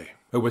Polly,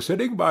 who was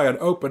sitting by an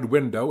open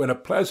window in a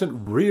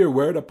pleasant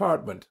rearward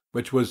apartment,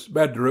 which was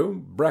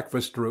bedroom,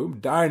 breakfast-room,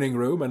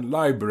 dining-room, and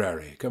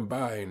library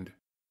combined.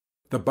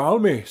 The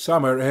balmy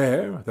summer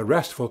air, the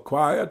restful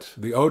quiet,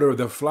 the odor of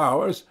the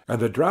flowers, and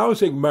the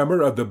drowsing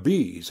murmur of the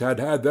bees had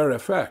had their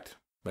effect,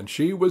 and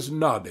she was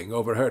nodding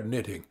over her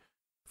knitting,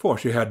 for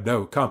she had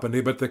no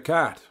company but the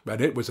cat, and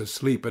it was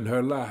asleep in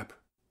her lap.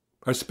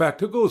 Her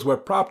spectacles were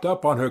propped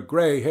up on her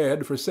grey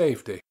head for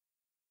safety.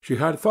 She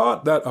had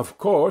thought that, of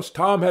course,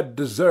 Tom had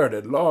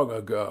deserted long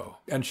ago,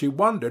 and she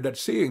wondered at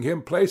seeing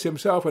him place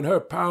himself in her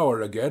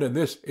power again in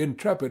this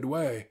intrepid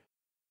way.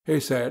 He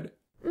said,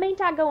 "Mayn't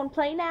I go and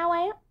play now,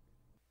 Aunt?"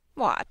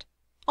 What?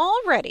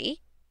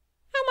 Already?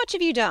 How much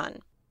have you done?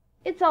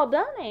 It's all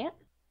done, Aunt.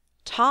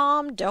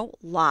 Tom, don't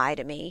lie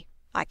to me.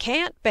 I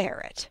can't bear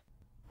it.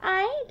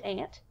 I ain't,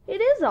 Aunt.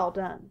 It is all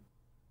done.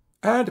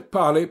 Aunt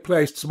Polly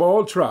placed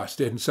small trust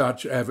in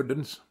such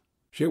evidence.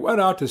 She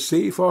went out to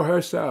see for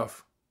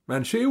herself,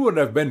 and she would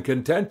have been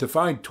content to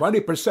find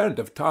 20%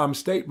 of Tom's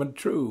statement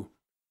true.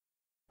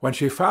 When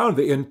she found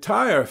the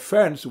entire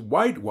fence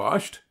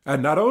whitewashed,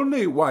 and not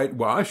only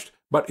whitewashed,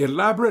 but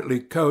elaborately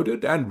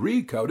coated and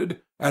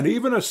recoated, and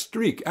even a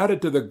streak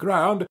added to the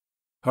ground,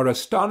 her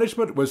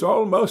astonishment was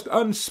almost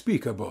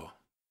unspeakable.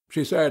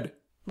 She said,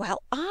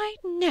 Well, I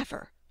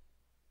never.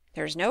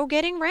 There's no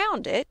getting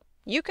round it.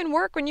 You can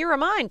work when you're a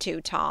mind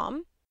to,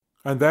 Tom.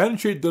 And then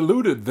she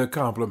diluted the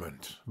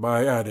compliment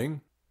by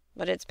adding,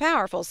 But it's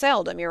powerful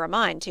seldom you're a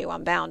mind to,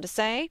 I'm bound to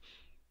say.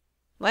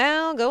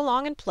 Well, go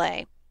along and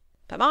play.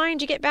 But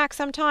mind you get back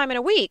some time in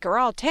a week, or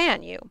I'll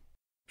tan you.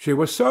 She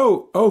was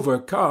so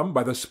overcome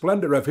by the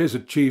splendor of his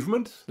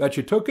achievement that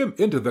she took him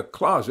into the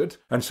closet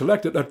and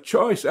selected a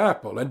choice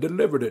apple and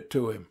delivered it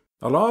to him,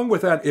 along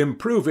with an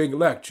improving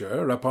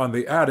lecture upon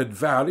the added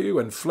value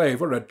and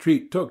flavor a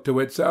treat took to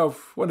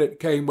itself when it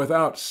came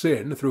without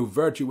sin through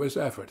virtuous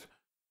effort.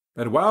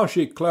 And while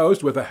she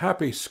closed with a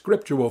happy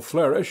scriptural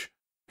flourish,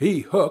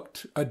 he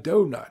hooked a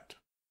doughnut.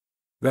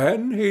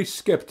 Then he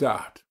skipped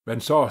out,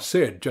 and saw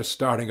Sid just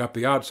starting up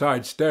the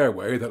outside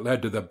stairway that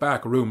led to the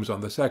back rooms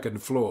on the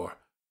second floor.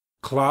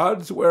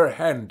 Clods were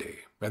handy,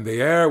 and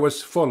the air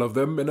was full of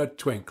them in a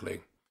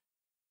twinkling.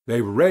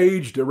 They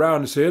raged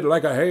around Sid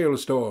like a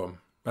hailstorm,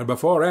 and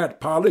before Aunt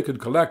Polly could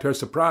collect her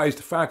surprised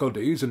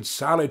faculties and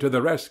sally to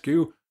the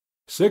rescue,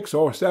 6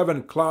 or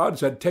 7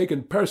 clods had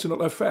taken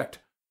personal effect,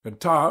 and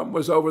Tom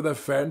was over the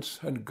fence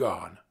and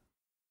gone.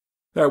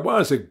 There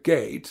was a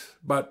gate,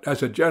 but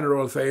as a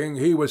general thing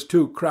he was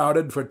too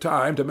crowded for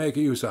time to make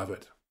use of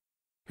it.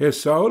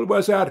 His soul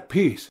was at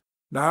peace,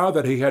 now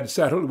that he had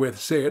settled with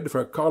Sid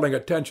for calling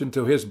attention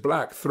to his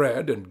black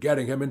thread and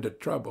getting him into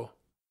trouble.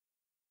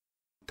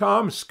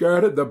 Tom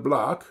skirted the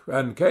block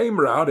and came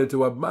round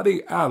into a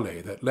muddy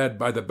alley that led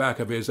by the back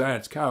of his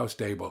aunt's cow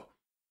stable.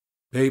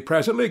 He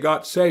presently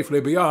got safely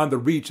beyond the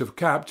reach of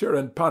capture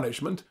and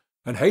punishment,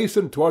 and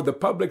hastened toward the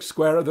public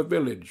square of the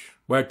village,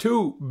 where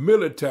 2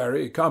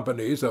 military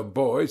companies of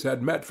boys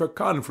had met for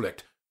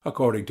conflict,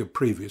 according to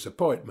previous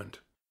appointment.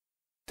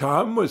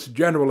 Tom was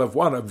general of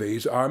one of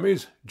these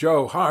armies,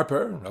 Joe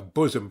Harper, a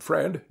bosom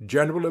friend,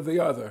 general of the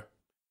other.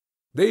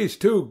 These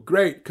 2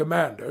 great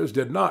commanders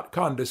did not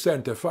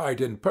condescend to fight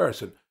in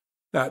person,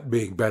 that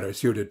being better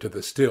suited to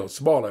the still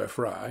smaller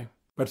fry,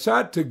 but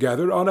sat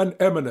together on an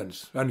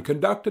eminence and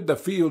conducted the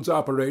field's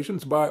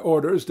operations by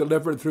orders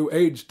delivered through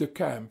aides de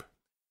camp.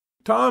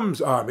 Tom's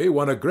army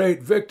won a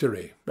great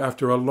victory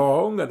after a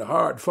long and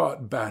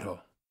hard-fought battle.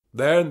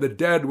 Then the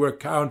dead were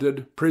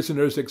counted,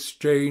 prisoners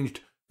exchanged,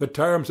 the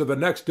terms of the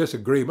next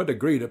disagreement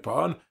agreed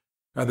upon,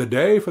 and the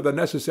day for the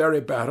necessary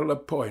battle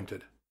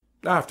appointed,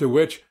 after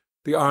which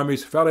the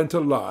armies fell into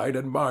line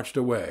and marched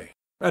away,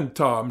 and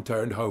Tom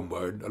turned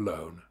homeward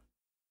alone.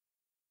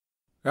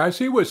 As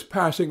he was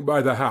passing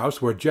by the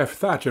house where Jeff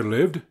Thatcher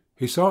lived,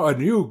 he saw a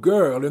new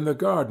girl in the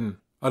garden,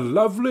 a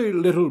lovely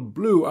little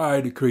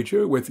blue-eyed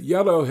creature with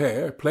yellow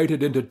hair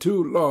plaited into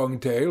 2 long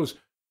tails,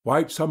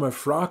 white summer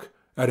frock,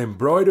 and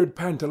embroidered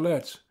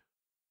pantalettes.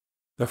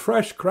 The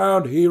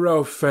fresh-crowned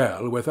hero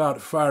fell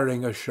without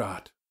firing a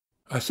shot.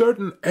 A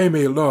certain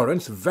Amy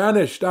Lawrence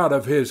vanished out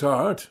of his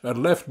heart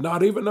and left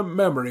not even a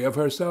memory of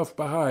herself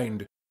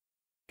behind.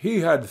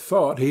 He had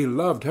thought he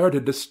loved her to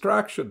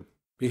distraction.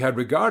 He had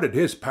regarded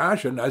his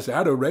passion as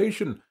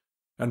adoration,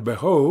 and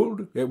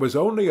behold, it was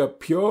only a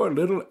pure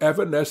little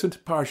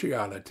evanescent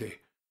partiality.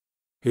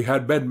 He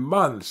had been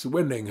months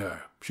winning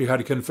her. She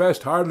had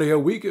confessed hardly a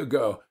week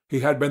ago.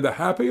 He had been the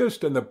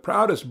happiest and the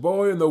proudest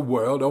boy in the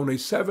world only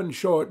 7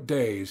 short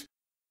days,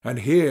 and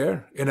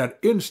here, in an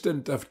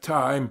instant of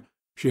time,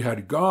 she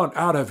had gone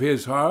out of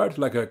his heart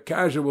like a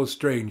casual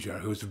stranger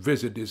whose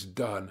visit is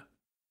done.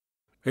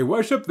 He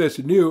worshipped this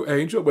new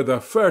angel with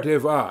a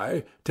furtive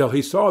eye till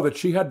he saw that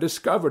she had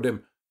discovered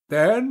him.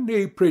 Then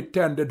he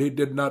pretended he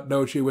did not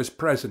know she was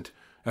present,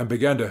 and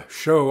began to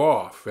show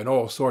off in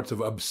all sorts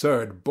of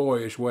absurd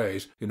boyish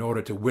ways in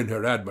order to win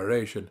her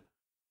admiration.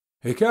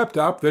 He kept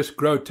up this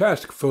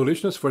grotesque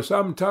foolishness for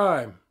some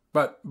time,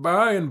 but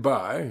by and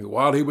by,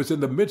 while he was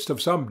in the midst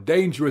of some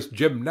dangerous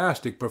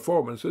gymnastic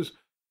performances,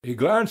 he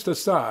glanced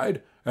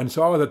aside and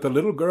saw that the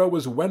little girl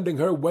was wending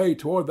her way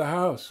toward the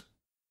house.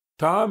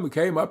 Tom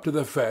came up to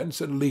the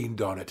fence and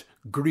leaned on it,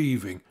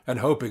 grieving and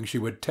hoping she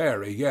would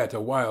tarry yet a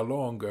while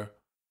longer.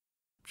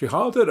 She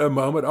halted a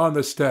moment on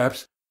the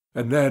steps,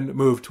 and then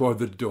moved toward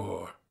the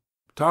door.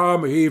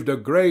 Tom heaved a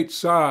great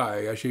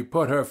sigh as she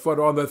put her foot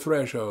on the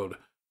threshold,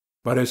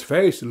 but his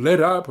face lit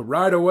up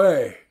right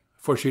away,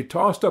 for she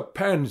tossed a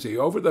pansy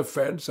over the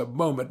fence a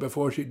moment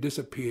before she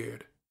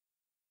disappeared.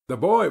 The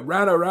boy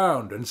ran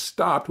around and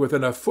stopped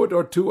within a foot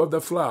or 2 of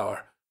the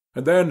flower,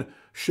 and then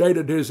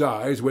shaded his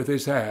eyes with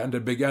his hand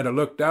and began to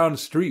look down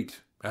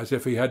street, as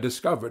if he had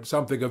discovered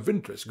something of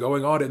interest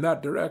going on in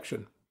that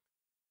direction.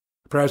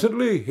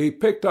 Presently he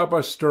picked up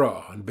a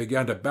straw and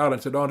began to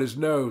balance it on his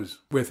nose,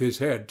 with his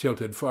head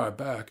tilted far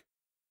back.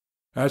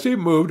 As he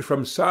moved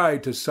from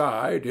side to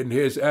side in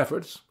his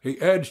efforts,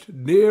 he edged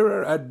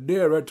nearer and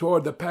nearer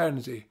toward the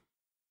pansy.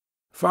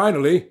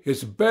 Finally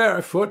his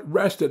bare foot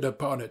rested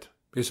upon it,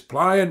 his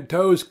pliant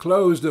toes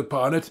closed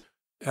upon it,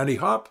 and he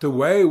hopped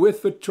away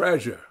with the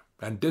treasure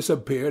and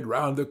disappeared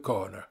round the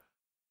corner.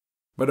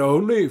 But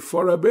only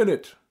for a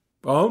minute,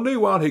 only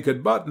while he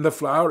could button the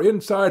flower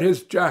inside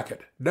his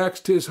jacket,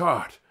 next his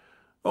heart,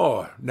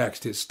 or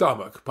next his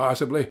stomach,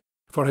 possibly,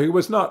 for he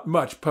was not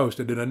much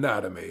posted in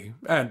anatomy,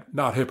 and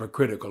not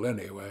hypocritical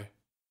anyway.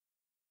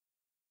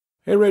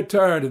 He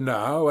returned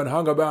now and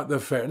hung about the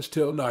fence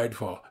till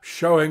nightfall,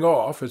 showing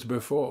off as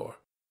before.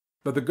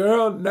 But the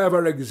girl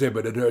never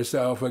exhibited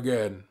herself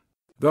again,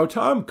 though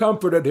Tom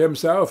comforted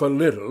himself a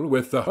little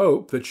with the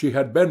hope that she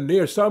had been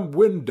near some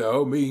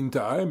window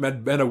meantime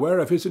and been aware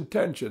of his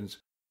intentions.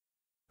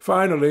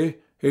 Finally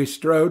he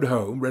strode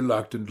home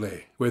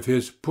reluctantly, with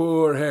his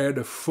poor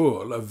head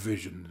full of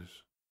visions.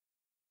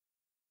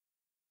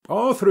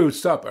 All through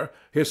supper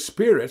his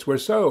spirits were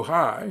so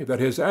high that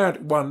his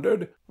aunt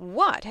wondered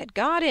what had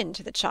got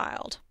into the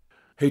child.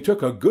 He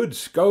took a good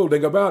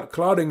scolding about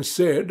clodding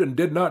Sid, and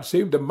did not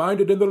seem to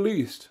mind it in the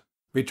least.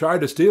 He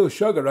tried to steal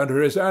sugar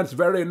under his aunt's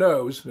very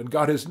nose, and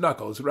got his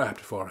knuckles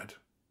rapped for it.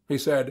 He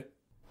said,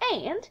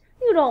 "Aunt,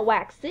 you don't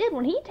whack Sid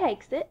when he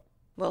takes it."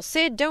 Well,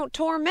 Sid don't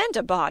torment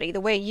a body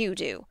the way you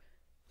do.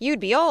 You'd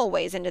be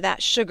always into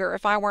that sugar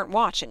if I weren't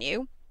watching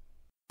you.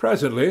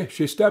 Presently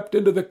she stepped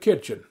into the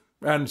kitchen,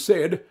 and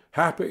Sid,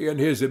 happy in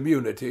his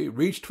immunity,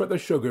 reached for the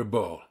sugar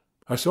bowl,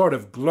 a sort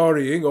of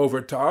glorying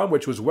over Tom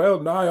which was well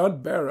nigh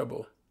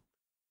unbearable.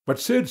 But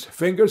Sid's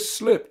fingers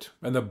slipped,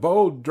 and the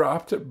bowl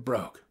dropped and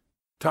broke.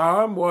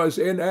 Tom was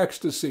in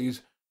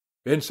ecstasies,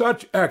 in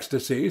such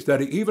ecstasies that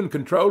he even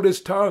controlled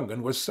his tongue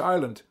and was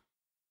silent.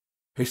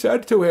 He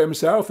said to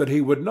himself that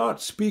he would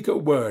not speak a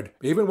word,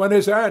 even when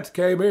his aunt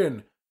came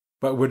in,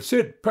 but would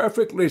sit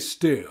perfectly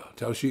still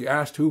till she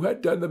asked who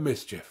had done the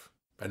mischief,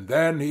 and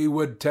then he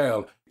would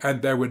tell,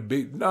 and there would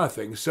be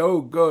nothing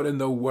so good in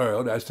the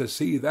world as to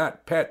see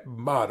that pet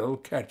model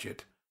catch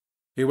it.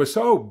 He was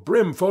so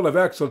brimful of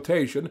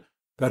exultation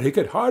that he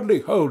could hardly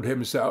hold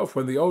himself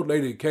when the old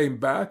lady came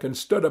back and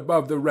stood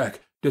above the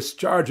wreck,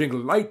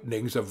 discharging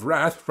lightnings of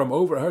wrath from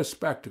over her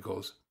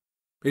spectacles.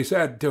 He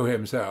said to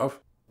himself,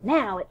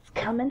 "Now it's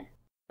coming."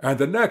 And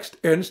the next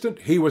instant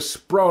he was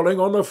sprawling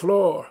on the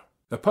floor.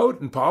 The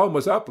potent palm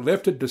was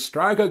uplifted to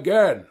strike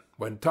again,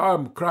 when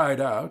Tom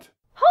cried out,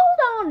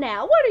 "Hold on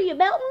now, what are you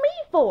belting me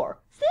for?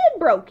 Sid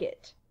broke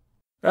it."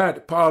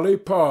 Aunt Polly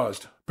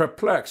paused,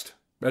 perplexed,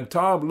 and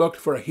Tom looked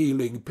for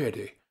healing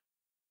pity.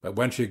 But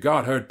when she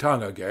got her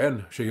tongue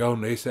again, she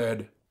only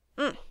said,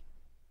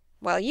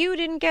 Well, you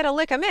didn't get a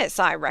lick amiss,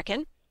 I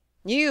reckon.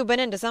 You've been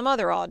into some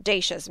other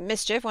audacious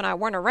mischief when I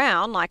weren't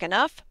around, like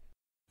enough."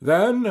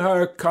 Then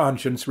her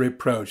conscience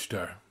reproached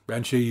her,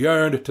 and she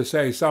yearned to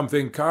say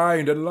something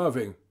kind and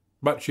loving,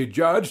 but she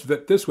judged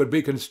that this would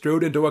be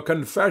construed into a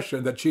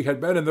confession that she had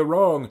been in the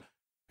wrong,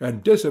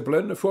 and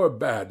discipline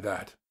forbade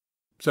that.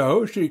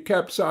 So she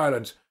kept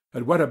silence,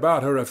 and went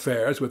about her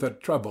affairs with a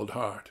troubled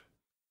heart.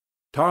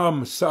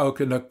 Tom sulked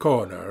in a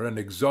corner and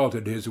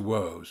exalted his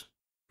woes.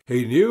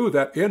 He knew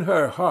that in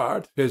her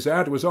heart his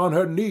aunt was on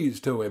her knees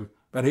to him,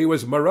 and he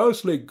was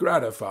morosely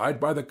gratified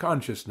by the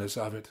consciousness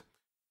of it.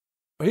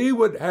 He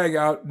would hang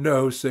out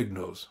no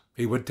signals.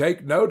 He would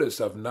take notice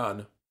of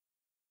none.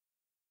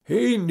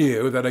 He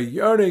knew that a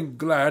yearning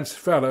glance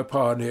fell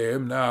upon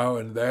him now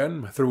and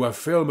then through a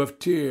film of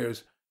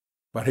tears,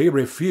 but he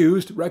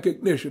refused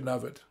recognition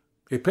of it.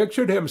 He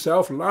pictured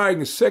himself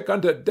lying sick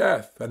unto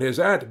death, and his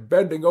aunt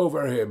bending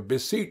over him,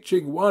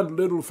 beseeching one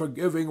little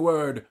forgiving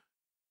word,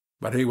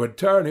 but he would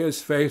turn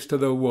his face to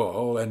the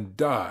wall and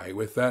die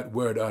with that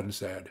word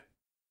unsaid.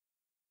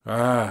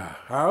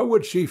 Ah, how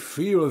would she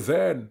feel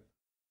then?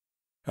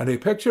 And he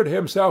pictured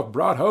himself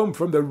brought home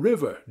from the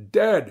river,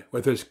 dead,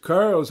 with his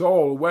curls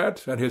all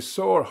wet and his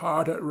sore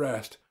heart at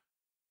rest.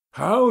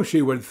 How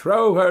she would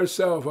throw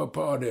herself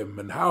upon him,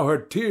 and how her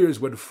tears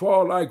would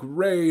fall like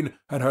rain,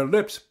 and her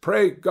lips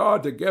pray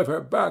God to give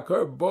her back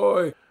her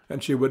boy,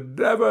 and she would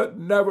never,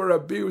 never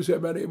abuse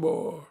him any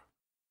more.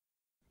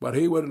 But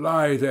he would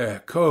lie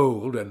there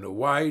cold and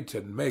white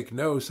and make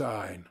no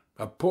sign,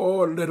 a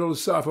poor little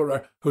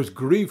sufferer whose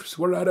griefs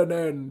were at an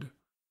end.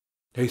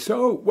 He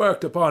so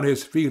worked upon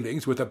his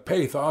feelings with the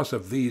pathos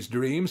of these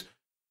dreams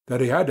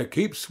that he had to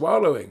keep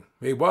swallowing,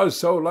 he was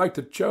so like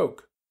to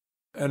choke,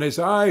 and his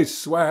eyes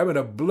swam in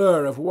a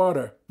blur of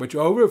water, which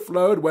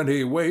overflowed when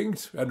he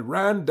winked, and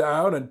ran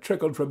down and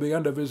trickled from the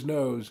end of his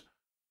nose.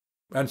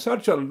 And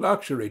such a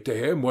luxury to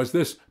him was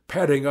this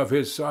petting of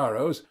his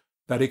sorrows,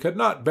 that he could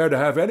not bear to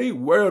have any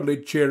worldly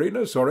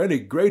cheeriness or any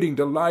grating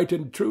delight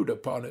intrude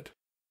upon it.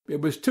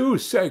 It was too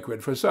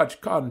sacred for such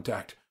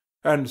contact,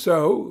 and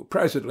so,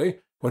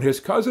 presently, when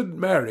his cousin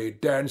Mary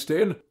danced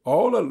in,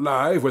 all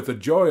alive with the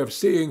joy of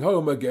seeing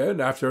home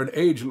again after an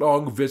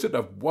age-long visit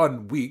of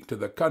 1 week to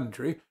the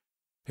country,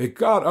 he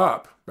got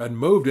up and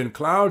moved in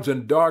clouds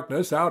and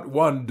darkness out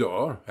one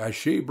door, as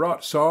she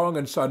brought song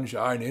and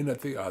sunshine in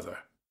at the other.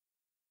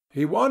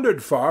 He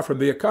wandered far from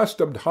the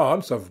accustomed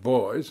haunts of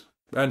boys,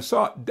 and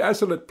sought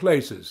desolate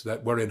places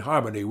that were in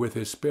harmony with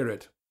his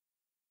spirit.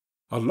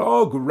 A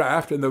log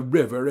raft in the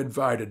river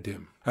invited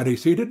him, and he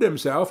seated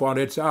himself on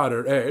its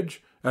outer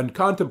edge, and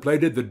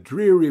contemplated the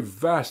dreary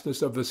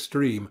vastness of the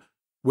stream,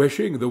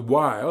 wishing the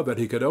while that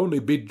he could only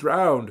be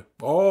drowned,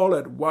 all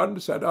at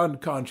once and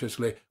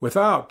unconsciously,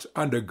 without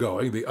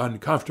undergoing the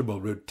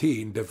uncomfortable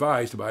routine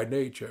devised by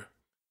nature.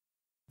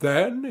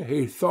 Then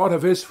he thought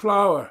of his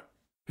flower.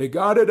 He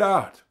got it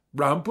out,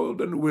 rumpled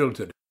and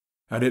wilted,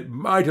 and it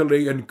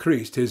mightily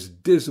increased his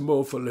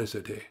dismal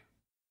felicity.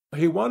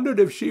 He wondered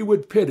if she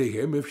would pity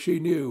him if she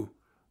knew.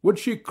 Would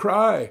she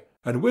cry,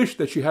 and wish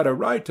that she had a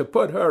right to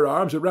put her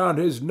arms around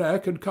his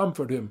neck and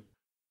comfort him?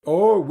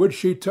 Or would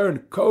she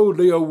turn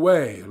coldly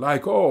away,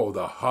 like all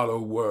the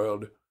hollow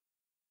world?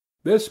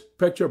 This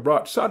picture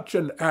brought such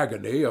an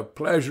agony of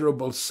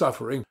pleasurable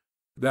suffering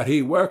that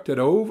he worked it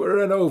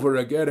over and over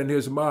again in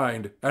his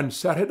mind, and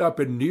set it up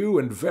in new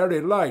and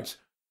varied lights,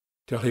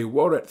 till he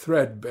wore it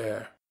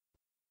threadbare.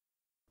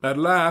 At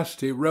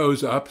last he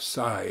rose up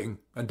sighing,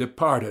 and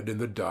departed in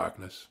the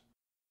darkness.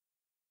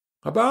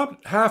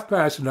 About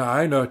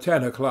 9:30 or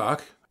 10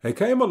 o'clock He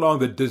came along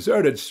the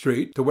deserted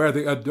street to where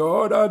the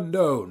adored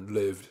unknown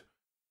lived.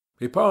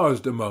 He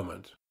paused a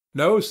moment.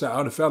 No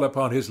sound fell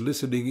upon his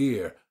listening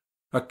ear.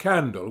 A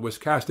candle was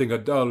casting a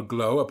dull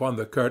glow upon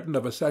the curtain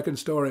of a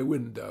second-story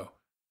window.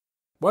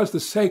 Was the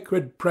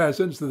sacred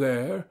presence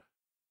there?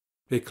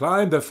 He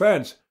climbed the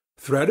fence,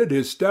 threaded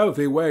his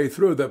stealthy way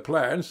through the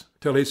plants,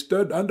 till he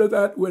stood under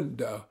that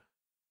window.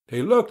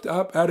 He looked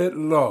up at it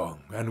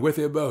long and with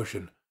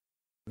emotion.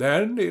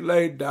 Then he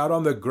laid down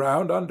on the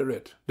ground under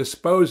it,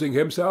 disposing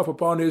himself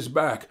upon his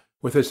back,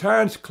 with his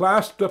hands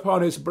clasped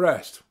upon his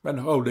breast, and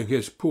holding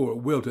his poor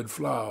wilted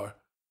flower.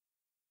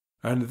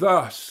 And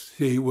thus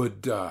he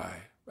would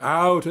die,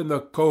 out in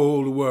the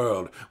cold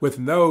world, with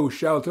no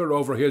shelter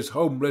over his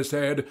homeless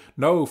head,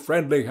 no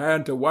friendly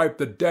hand to wipe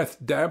the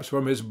death-damps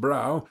from his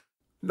brow,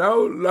 no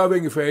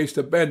loving face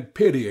to bend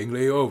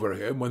pityingly over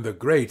him when the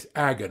great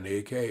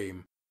agony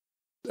came.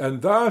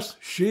 And thus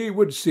she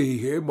would see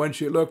him when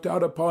she looked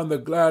out upon the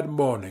glad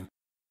morning,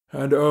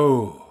 and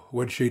oh,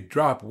 would she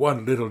drop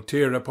one little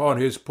tear upon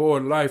his poor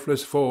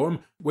lifeless form,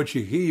 would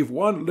she heave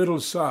one little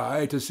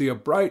sigh to see a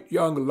bright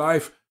young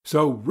life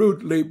so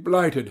rudely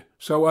blighted,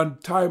 so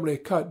untimely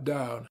cut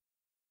down.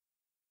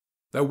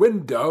 The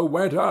window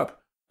went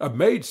up. A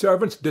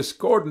maidservant's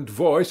discordant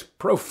voice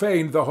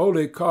profaned the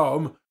holy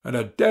calm, and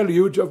a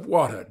deluge of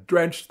water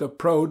drenched the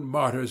prone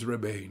martyr's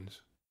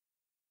remains.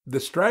 The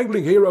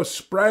strangling hero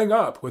sprang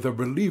up with a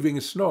relieving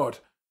snort.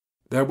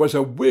 There was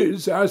a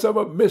whiz as of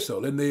a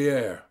missile in the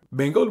air,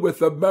 mingled with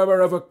the murmur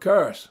of a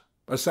curse.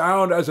 A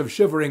sound as of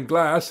shivering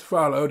glass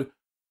followed,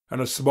 and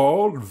a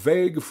small,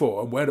 vague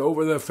form went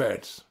over the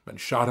fence and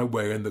shot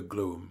away in the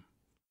gloom.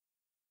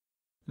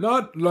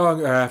 Not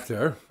long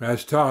after,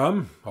 as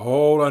Tom,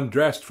 all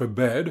undressed for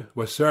bed,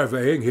 was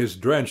surveying his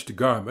drenched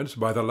garments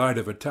by the light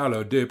of a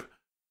tallow dip,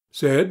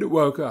 Sid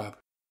woke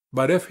up.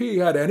 But if he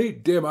had any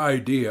dim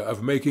idea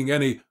of making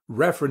any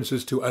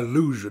references to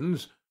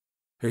allusions,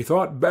 he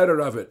thought better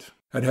of it,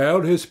 and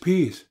held his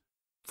peace,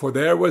 for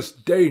there was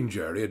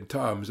danger in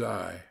Tom's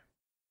eye.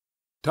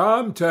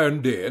 Tom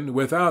turned in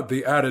without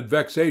the added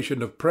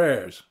vexation of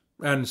prayers,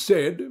 and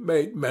Sid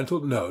made mental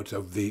note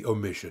of the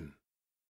omission.